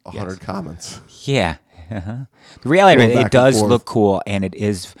got 100 comments. Yeah. Uh-huh. The reality, it does look cool, and it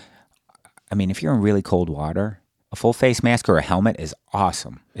is. I mean, if you're in really cold water, a full face mask or a helmet is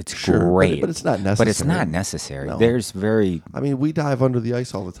awesome. It's great. But it's not necessary. But it's not necessary. No. There's we dive under the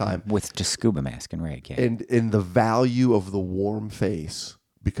ice all the time. With just scuba mask and rig. Yeah. And in the value of the warm face,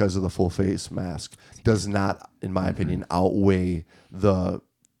 because of the full face mask, does not, in my opinion, outweigh the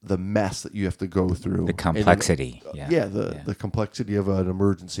mess that you have to go through. The complexity. The complexity of an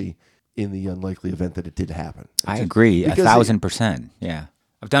emergency in the unlikely event that it did happen. I agree, 1,000%. Yeah.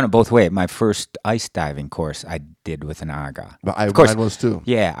 I've done it both ways. My first ice diving course I did with an AGA. Mine was too.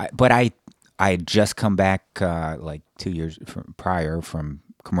 Yeah, but I had just come back like 2 years prior from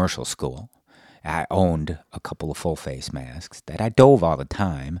commercial school. I owned a couple of full face masks that I dove all the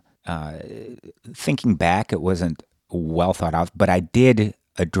time. Thinking back, it wasn't well thought out, but I did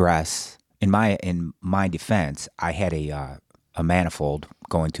address, in my defense, I had a manifold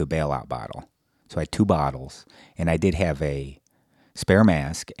going to a bailout bottle. So I had 2 bottles, and I did have a spare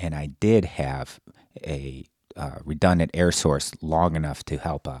mask, and I did have a redundant air source long enough to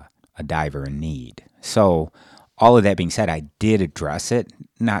help a diver in need. So all of that being said, I did address it,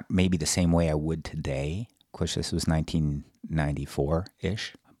 not maybe the same way I would today. Of course, this was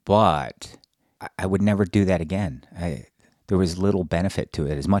 1994-ish, but I would never do that again. There was little benefit to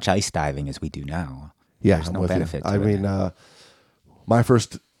it. As much ice diving as we do now, there's no benefit to it. I mean, my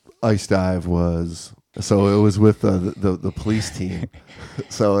first ice dive was, so it was with the police team.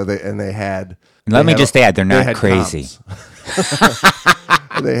 So they had. Let me just add, they're not crazy.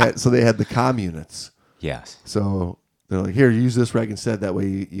 they had the comm units. Yes. So they're like, here, use this reg instead. That way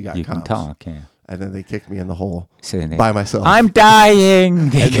you got comms. You can talk, yeah. And then they kicked me in the hole by myself. I'm dying.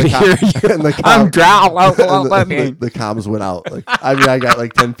 They could hear you. I'm drowning. The comms went out. Like, I mean, I got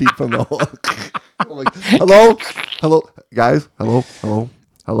like 10 feet from the hole. I'm like, hello, guys, hello.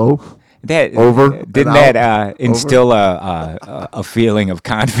 That over. Didn't that instill a feeling of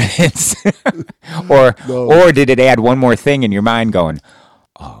confidence, or did it add one more thing in your mind, going,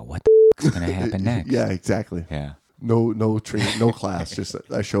 "Oh, what the f- is going to happen next?" Yeah, exactly. Yeah. No training, no class. Just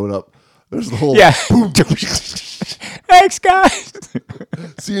I showed up. There's the whole boom. Thanks, guys.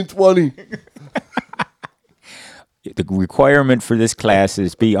 See you in 20. The requirement for this class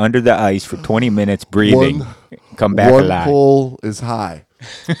is be under the ice for 20 minutes, breathing, come back alive. 1 pull is hi.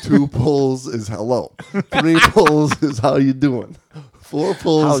 2 pulls is hello. 3 pulls is how you doing. 4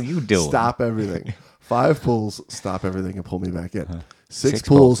 pulls, how you doing? Stop everything. 5 pulls, stop everything and pull me back in. 6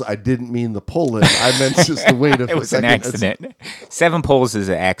 pulls, I didn't mean the pull in. I meant just the way to. It was an accident. 7 pulls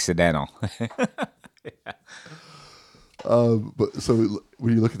is accidental. But so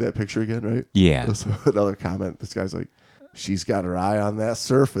when you look at that picture again, right? Yeah. So another comment. This guy's like, she's got her eye on that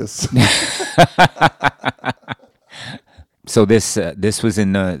surface. So this was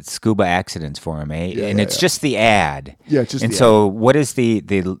in the Scuba Accidents Forum, eh? Yeah, and it's just the ad. Yeah, it's just and the so ad. What is the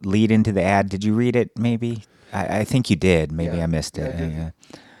lead into the ad? Did you read it, maybe? I think you did. Maybe I missed it. Yeah.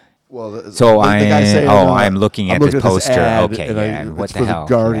 Well, the guy saying, I'm looking at this poster. Ad, okay, yeah. What it's the for hell? The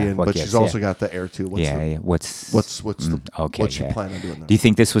Guardian, yeah, but she's also got the air too. What's she plan on doing now? Do you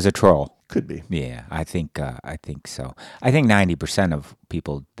think this was a troll? Could be. Yeah, I think so. I think 90% of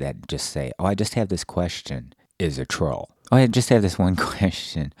people that just say, "Oh, I just have this question," is a troll. Oh, I just have this one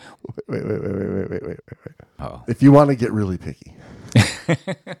question. Wait. Oh. If you want to get really picky,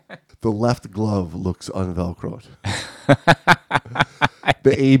 the left glove looks unvelcroed.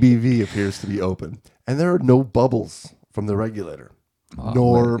 The ABV appears to be open, and there are no bubbles from the regulator,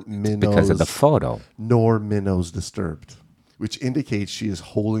 nor minnows because of the photo, nor minnows disturbed, which indicates she is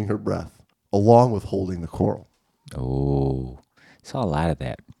holding her breath along with holding the coral. Oh, saw a lot of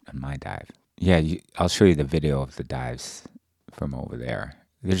that on my dive. Yeah, I'll show you the video of the dives from over there.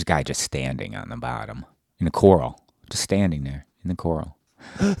 There's a guy just standing on the bottom in the coral, just standing there in the coral.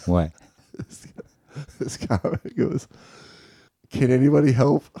 What? This comic goes, can anybody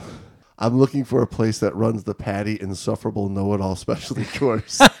help? I'm looking for a place that runs the Patty Insufferable Know-It-All specialty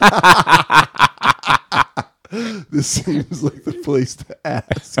course. This seems like the place to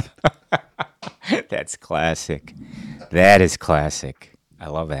ask. That's classic. That is classic. I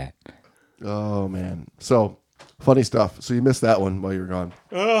love that. Oh, man. So, funny stuff. So you missed that one while you were gone.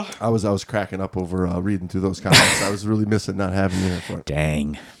 I was cracking up over reading through those comments. I was really missing not having you here for it.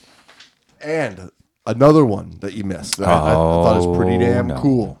 Dang. And another one that you missed that I thought was pretty damn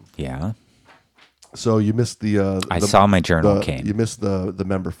cool. Yeah. So you missed the I saw my journal came. You missed the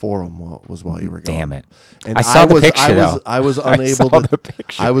member forum while you were gone. Damn it. And I saw the picture, though. I was unable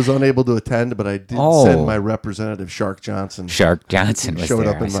to attend, but I did send my representative, Shark Johnson. Shark Johnson was showed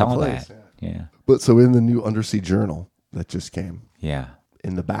there. up in I my saw place. that. Yeah. But so in the new Undersea Journal that just came, in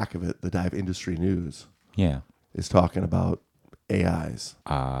the back of it, the Dive Industry News is talking about AIs.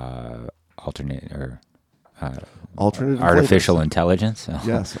 Alternate artificial intelligence? Oh.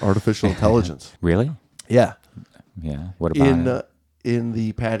 Yes, artificial intelligence. Really? Yeah. Yeah. What about it? In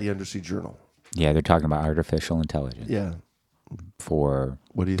the Patty Undersea Journal. Yeah, they're talking about artificial intelligence. Yeah. For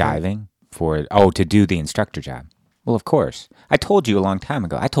what do you diving? Think? To do the instructor job. Well, of course. I told you a long time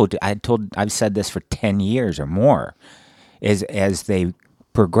ago. I've said this for 10 years or more. As they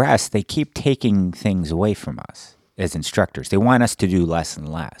progress, they keep taking things away from us as instructors. They want us to do less and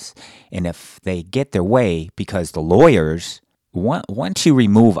less. And if they get their way, because the lawyers, once you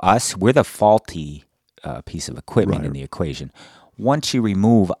remove us, we're the faulty piece of equipment in the equation. Once you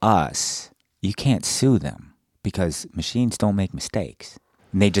remove us, you can't sue them because machines don't make mistakes.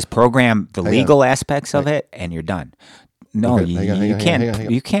 And they just program the legal aspects of it, and you're done. No, you can't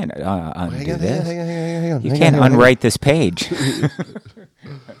undo this. You can't unwrite this page.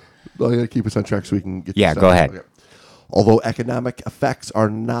 Well, I got to keep us on track so we can get. Yeah, go ahead. Okay. Although economic effects are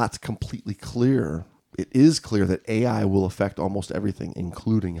not completely clear, it is clear that AI will affect almost everything,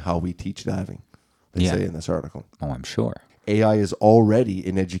 including how we teach diving. they say in this article. Oh, I'm sure. AI is already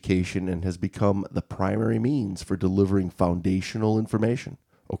in education and has become the primary means for delivering foundational information.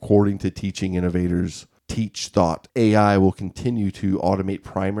 According to teaching innovators Teach Thought, AI will continue to automate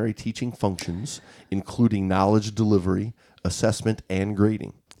primary teaching functions, including knowledge delivery, assessment, and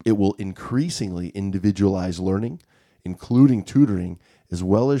grading. It will increasingly individualize learning, including tutoring, as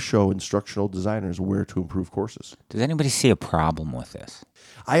well as show instructional designers where to improve courses. Does anybody see a problem with this?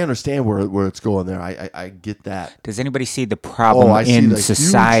 I understand where it's going there. I get that. Does anybody see the problem in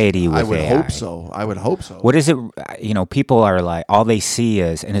society with AI? I would hope so. What is it? People are like, all they see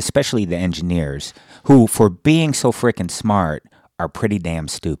is, and especially the engineers, who, for being so freaking smart, are pretty damn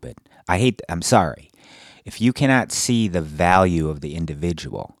stupid. I'm sorry. If you cannot see the value of the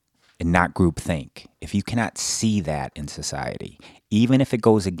individual and not groupthink, if you cannot see that in society, even if it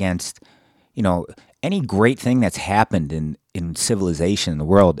goes against, any great thing that's happened in civilization in the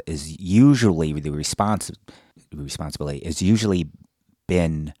world is usually the responsibility is usually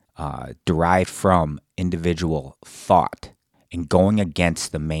been derived from individual thought and going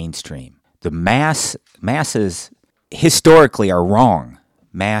against the mainstream. The masses historically are wrong.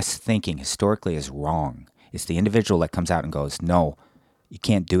 Mass thinking historically is wrong. It's the individual that comes out and goes, no, you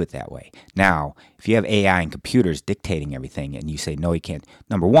can't do it that way. Now, if you have AI and computers dictating everything and you say, no, you can't,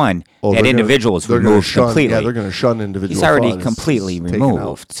 number one, that individual is removed completely. Yeah, they're going to shun individual. He's already completely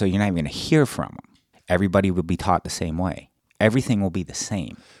removed, so you're not even going to hear from him. Everybody will be taught the same way. Everything will be the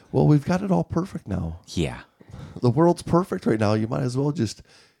same. Well, we've got it all perfect now. Yeah. The world's perfect right now. You might as well just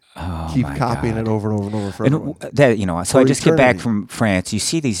keep copying it over and over and over for everyone. So I just get back from France. You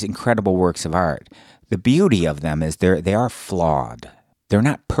see these incredible works of art. The beauty of them is they are flawed. They're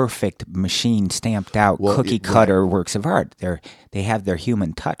not perfect machine stamped out cookie cutter works of art. They have their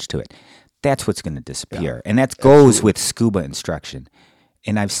human touch to it. That's what's going to disappear. And that goes with scuba instruction.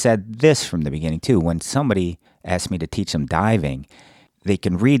 And I've said this from the beginning too. When somebody asks me to teach them diving, they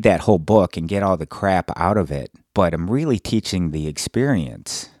can read that whole book and get all the crap out of it. But I'm really teaching the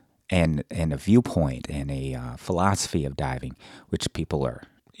experience and a viewpoint and a philosophy of diving, which people are,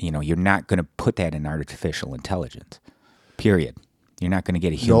 you're not going to put that in artificial intelligence, period. You're not going to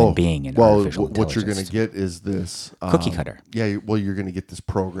get a human being in artificial intelligence. What you're going to get is this cookie cutter. Yeah, you're going to get this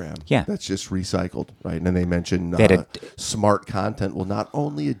program that's just recycled, right? And then they mention smart content will not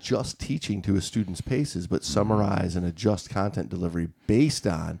only adjust teaching to a student's paces, but summarize and adjust content delivery based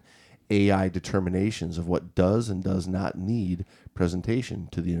on AI determinations of what does and does not need presentation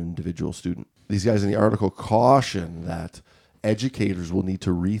to the individual student. These guys in the article caution that educators will need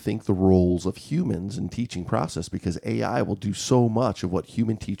to rethink the roles of humans in teaching process because AI will do so much of what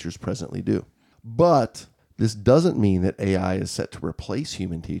human teachers presently do. But this doesn't mean that AI is set to replace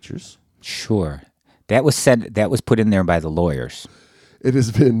human teachers. Sure. That was put in there by the lawyers. It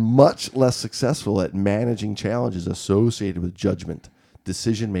has been much less successful at managing challenges associated with judgment,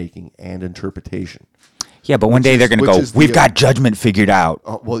 decision-making, and interpretation. Yeah, but one day they're going to go, we've got judgment figured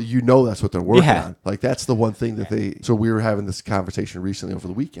out. Well, that's what they're working on. Like, that's the one thing that so we were having this conversation recently over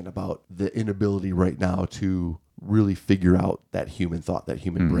the weekend about the inability right now to really figure out that human thought, that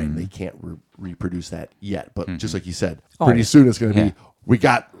human brain. They can't reproduce that yet. But just like you said, pretty soon it's going to be, we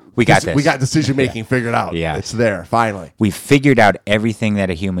got this. We got decision-making figured out. Yeah. It's there, finally. We've figured out everything that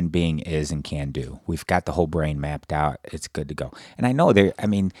a human being is and can do. We've got the whole brain mapped out. It's good to go. And I know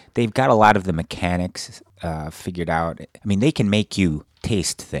they've got a lot of the mechanics figured out. I mean, they can make you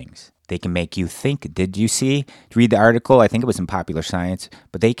taste things. They can make you think. Did you read the article? I think it was in Popular Science.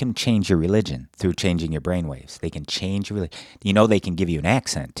 But they can change your religion through changing your brainwaves. They can change your religion. They can give you an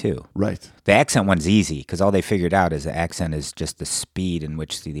accent, too. Right. The accent one's easy because all they figured out is the accent is just the speed in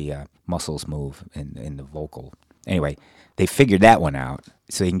which the muscles move in the vocal. Anyway, they figured that one out.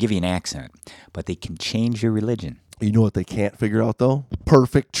 So they can give you an accent. But they can change your religion. You know what they can't figure out, though?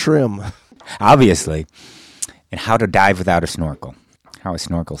 Perfect trim. Obviously. And how to dive without a snorkel. How a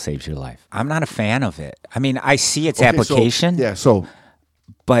snorkel saves your life. I'm not a fan of it. I mean, I see its application.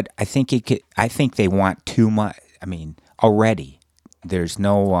 But I think they want too much. I mean, already there's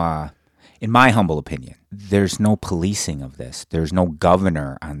no, in my humble opinion, there's no policing of this. There's no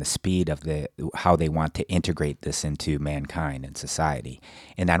governor on the speed of how they want to integrate this into mankind and society.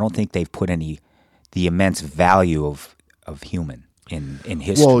 And I don't think they've put the immense value of human in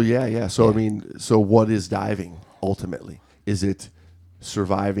history. Well, yeah. So, so what is diving ultimately? Is it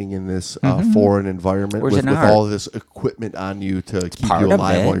surviving in this foreign environment with all this equipment on you to keep you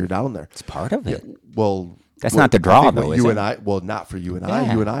alive while you're down there? It's part of it. That's not the draw, though, is it? Not for you and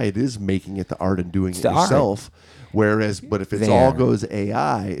I. You and I, it is making it the art and doing it yourself. But if it all goes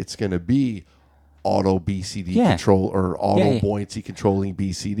AI, it's going to be auto BCD control or auto buoyancy controlling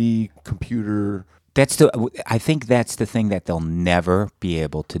BCD, computer I think that's the thing that they'll never be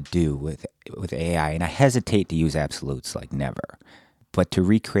able to do with AI. And I hesitate to use absolutes like never, but to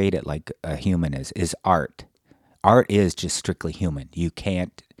recreate it like a human is art. Art is just strictly human.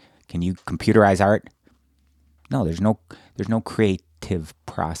 Can you computerize art? No, there's no creative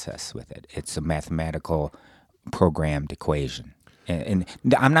process with it. It's a mathematical programmed equation. And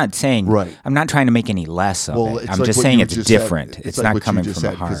I'm not saying, right. I'm not trying to make any less of it. I'm just saying it's different. It's like not coming from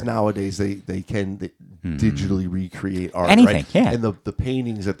the heart. Because nowadays they can digitally recreate art. Anything, right? yeah. And the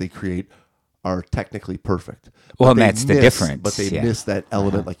paintings that they create are technically perfect. Well, that's the difference. But they miss that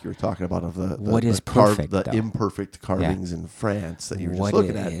element, like you were talking about, of what is perfect, the imperfect carvings in France that you were just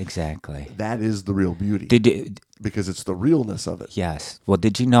looking at. Exactly. That is the real beauty. Because it's the realness of it. Yes. Well,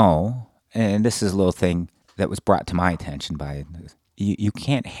 did you know, and this is a little thing that was brought to my attention by, you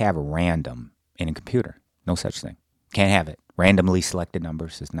can't have random in a computer. No such thing. Can't have it. Randomly selected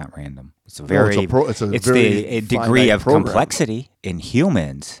numbers is not random. It's a very the degree of complexity in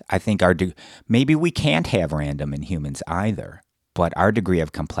humans. I think maybe we can't have random in humans either, but our degree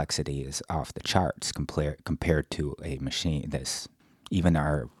of complexity is off the charts compared to a machine. Even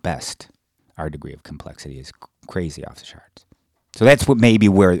our best, our degree of complexity is crazy off the charts. So that's what maybe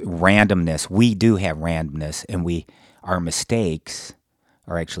where randomness, we do have randomness, and our mistakes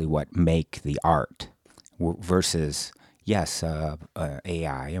are actually what make the art versus, yes,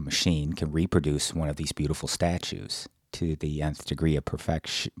 AI, a machine, can reproduce one of these beautiful statues to the nth degree of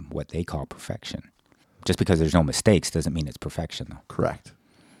perfection, what they call perfection. Just because there's no mistakes doesn't mean it's perfection, though. Correct.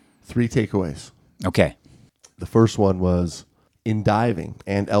 3 takeaways. Okay. The first one was, in diving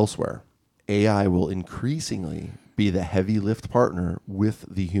and elsewhere, AI will increasingly be the heavy lift partner with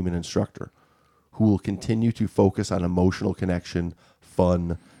the human instructor, who will continue to focus on emotional connection,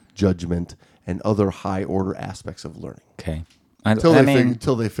 fun, judgment, and other high-order aspects of learning. Okay. Until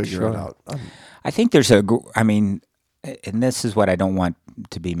they figure it out. I think and this is what I don't want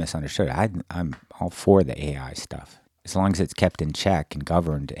to be misunderstood. I'm all for the AI stuff, as long as it's kept in check and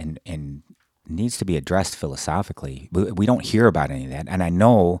governed and needs to be addressed philosophically. We don't hear about any of that. And I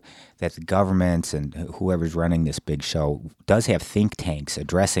know that the governments and whoever's running this big show does have think tanks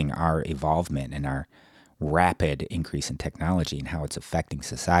addressing our evolvement and our rapid increase in technology and how it's affecting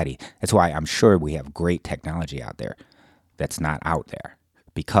society. That's why I'm sure we have great technology out there that's not out there,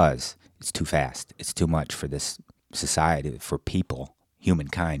 because it's too fast. It's too much for this society, for people,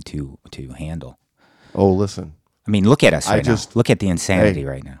 humankind to handle. Oh, listen. I mean, look at us right now. Look at the insanity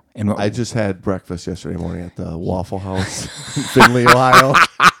right now. And I just had breakfast yesterday morning at the Waffle House in Findlay, Ohio.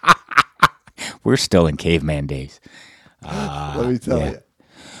 We're still in caveman days. Let me tell you.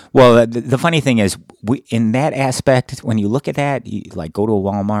 Well, the funny thing is, in that aspect, when you look at that, you like go to a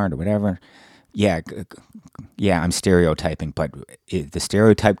Walmart or whatever. Yeah, I'm stereotyping, but the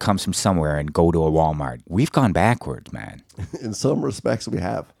stereotype comes from somewhere. And go to a Walmart. We've gone backwards, man. In some respects, we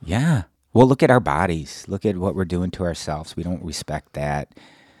have. Yeah. Well, look at our bodies. Look at what we're doing to ourselves. We don't respect that.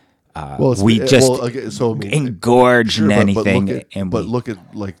 We just engorge in anything. But look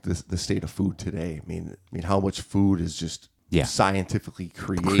at like the state of food today. I mean, how much food is just scientifically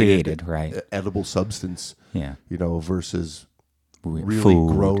created, right? Edible substance. Yeah. Versus really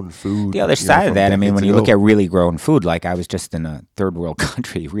grown food. The other side of that, I mean, when you look at really grown food, like I was just in a third world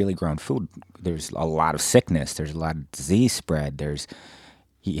country, really grown food, there's a lot of sickness. There's a lot of disease spread. There's,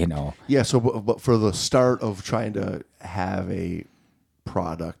 Yeah, so but for the start of trying to have a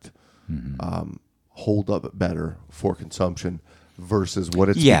product hold up better for consumption versus what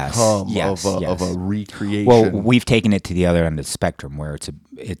it's become of a recreation. Well, we've taken it to the other end of the spectrum where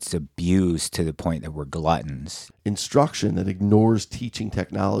it's abused to the point that we're gluttons. Instruction that ignores teaching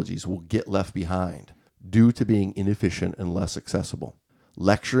technologies will get left behind due to being inefficient and less accessible.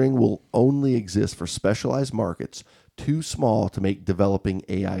 Lecturing will only exist for specialized markets too small to make developing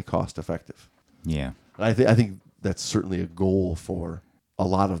AI cost effective. Yeah. I think that's certainly a goal for a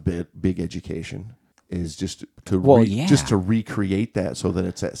lot of big education, is just to recreate that so that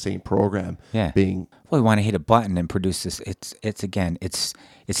it's that same program being. Well, we want to hit a button and produce this.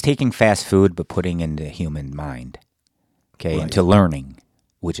 It's taking fast food but putting into human mind, into learning,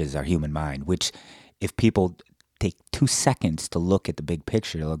 which is our human mind. Which, if people take 2 seconds to look at the big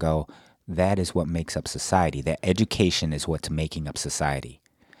picture, they'll go, that is what makes up society. That education is what's making up society.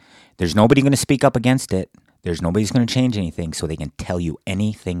 There's nobody going to speak up against it. There's nobody's going to change anything, so they can tell you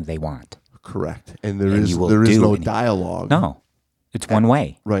anything they want. Correct. And there is no dialogue. No. It's one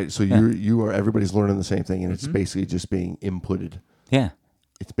way. Right. So everybody's learning the same thing, and it's basically just being inputted. Yeah.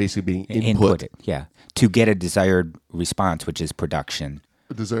 It's basically being inputted. Yeah. To get a desired response, which is production.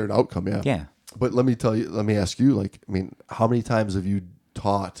 A desired outcome, yeah. Yeah. But let me ask you, how many times have you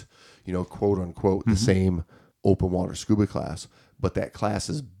taught quote unquote, the same open water scuba class, but that class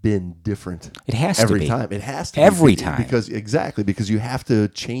has been different. It has every to be. time. It has to every be, time because you have to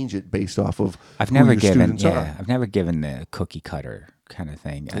change it based off of I've who never your given students are. I've never given the cookie cutter kind of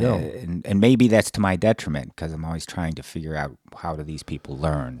thing, and maybe that's to my detriment because I'm always trying to figure out how do these people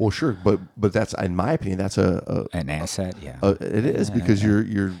learn. Well, sure, but that's, in my opinion, that's an asset. It is, because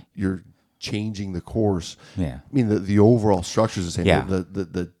you're changing the course. Yeah, I mean the overall structure is the same. Yeah.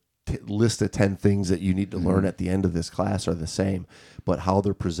 The list of 10 things that you need to learn at the end of this class are the same, but how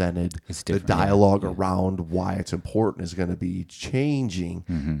they're presented, the dialogue around why it's important is going to be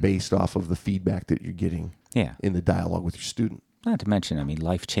changing based off of the feedback that you're getting in the dialogue with your student. Not to mention, I mean,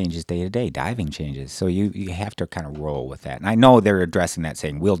 life changes day to day. Diving changes. So you have to kind of roll with that. And I know they're addressing that,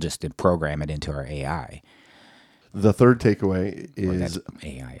 saying we'll just program it into our AI. The third takeaway is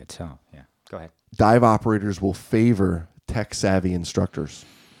AI itself. Yeah, go ahead. Dive operators will favor tech-savvy instructors.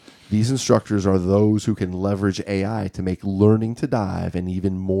 These instructors are those who can leverage AI to make learning to dive an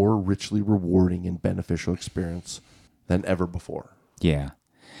even more richly rewarding and beneficial experience than ever before. Yeah.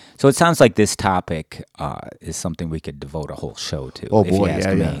 So it sounds like this topic is something we could devote a whole show to. Oh, if boy, you ask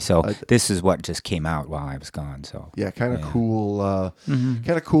me. yeah. So this is what just came out while I was gone. So kind of cool, kind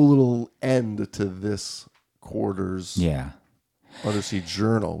of cool little end to this quarter's Undersea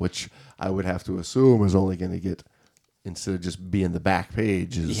Journal, which I would have to assume is only going to get, instead of just being the back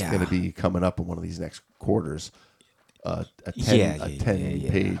page, is going to be coming up in one of these next quarters. A 10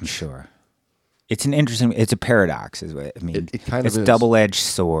 page. I'm sure. It's it's a paradox. Is what I mean. It kind it's of is. Double-edged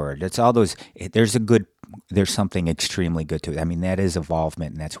sword. It's all those. There's something extremely good to it. I mean, that is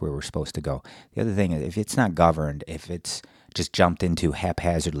evolvement, and that's where we're supposed to go. The other thing is, if it's not governed, if it's just jumped into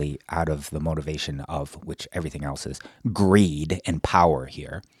haphazardly out of the motivation of which everything else is, greed and power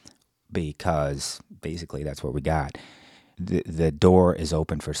here, because basically that's what we got. The door is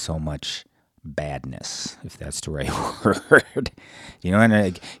open for so much badness, if that's the right word.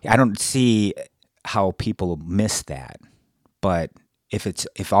 And I don't see how people miss that. But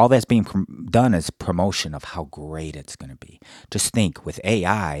if all that's being done is promotion of how great it's going to be, just think with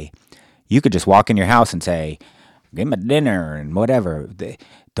AI, you could just walk in your house and say, "Give me dinner," and whatever. They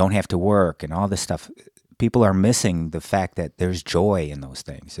don't have to work and all this stuff. People are missing the fact that there's joy in those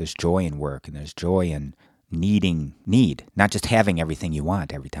things. There's joy in work, and there's joy in not just having everything you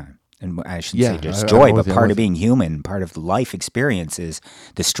want every time. And I shouldn't say just joy, but part of being human, part of the life experience is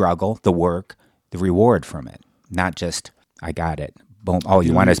the struggle, the work, the reward from it. Not just, I got it. Boom. Oh,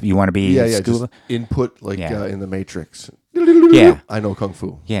 you want to be scuba? Just input in the Matrix. Yeah. I know Kung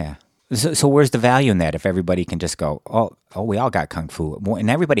Fu. Yeah. So where's the value in that if everybody can just go, oh, we all got Kung Fu, and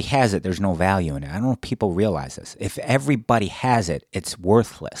everybody has it, there's no value in it. I don't know if people realize this. If everybody has it, it's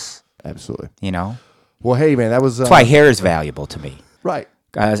worthless. Absolutely. Well, hey, man, that was... That's why hair is valuable to me. Right.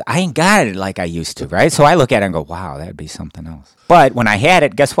 Because I ain't got it like I used to, right? So I look at it and go, wow, that'd be something else. But when I had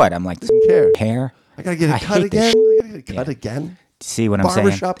it, guess what? I'm like, doesn't care. Hair? I got to get it cut again? I got to get it cut again? See what I'm saying?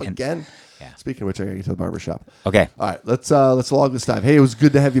 Barbershop again? Yeah. Speaking of which, I got to get to the barbershop. Okay. All right, let's log this time. Hey, it was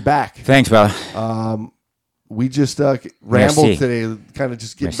good to have you back. Thanks, brother. We just rambled today, kind of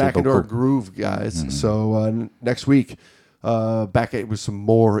just getting back into our groove, guys. Mm-hmm. So next week, back at with some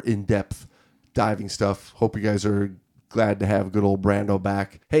more in-depth diving stuff. Hope you guys are glad to have good old Brando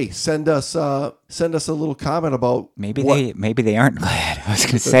back. Hey, send us a little comment about maybe they aren't glad. I was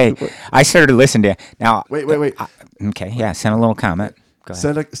going to say I started listening to now. Wait. Okay, yeah, send a little comment. Go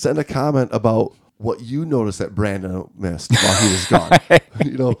ahead. Send a comment about what you noticed that Brando missed while he was gone.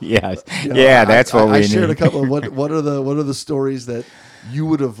 Yes. That's what we need. I shared a couple of what are the stories that you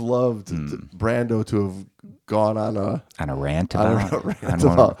would have loved Brando to have gone on a rant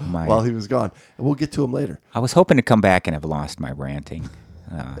about while he was gone, and we'll get to him later. I was hoping to come back and have lost my ranting.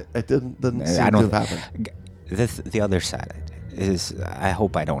 It didn't seem to have happened. The other side is, I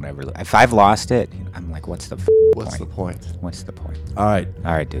hope I don't ever. If I've lost it, I'm like, what's the point? What's the point? All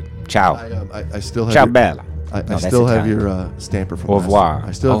right, dude. Ciao. I still have ciao, Bella. I still have your stamper from au revoir.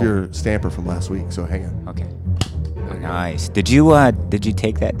 I still have your stamper from last week. So hang on. Okay. Nice. Did you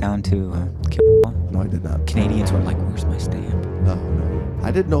take that down to No, I did not. Canadians were like, "Where's my stamp?" No.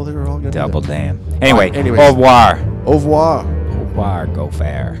 I didn't know they were all going to double damn. Anyway, anyways. au revoir. Au revoir. Au revoir. Go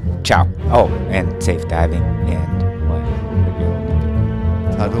fair. Ciao. Oh, and safe diving and what?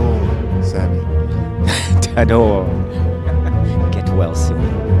 Tado, Sammy. Tado. Get well soon.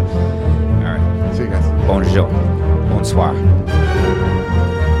 All right. See you guys. Bonjour. Bonsoir.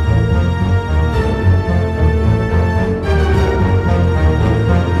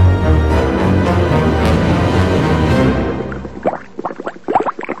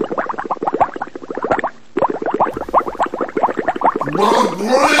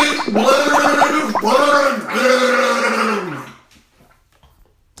 Great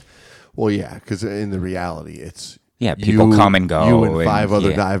Well, yeah, because in the reality, it's people come and go. You and five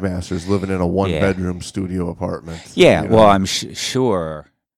other dive masters living in a one-bedroom studio apartment. Yeah, well, I'm sure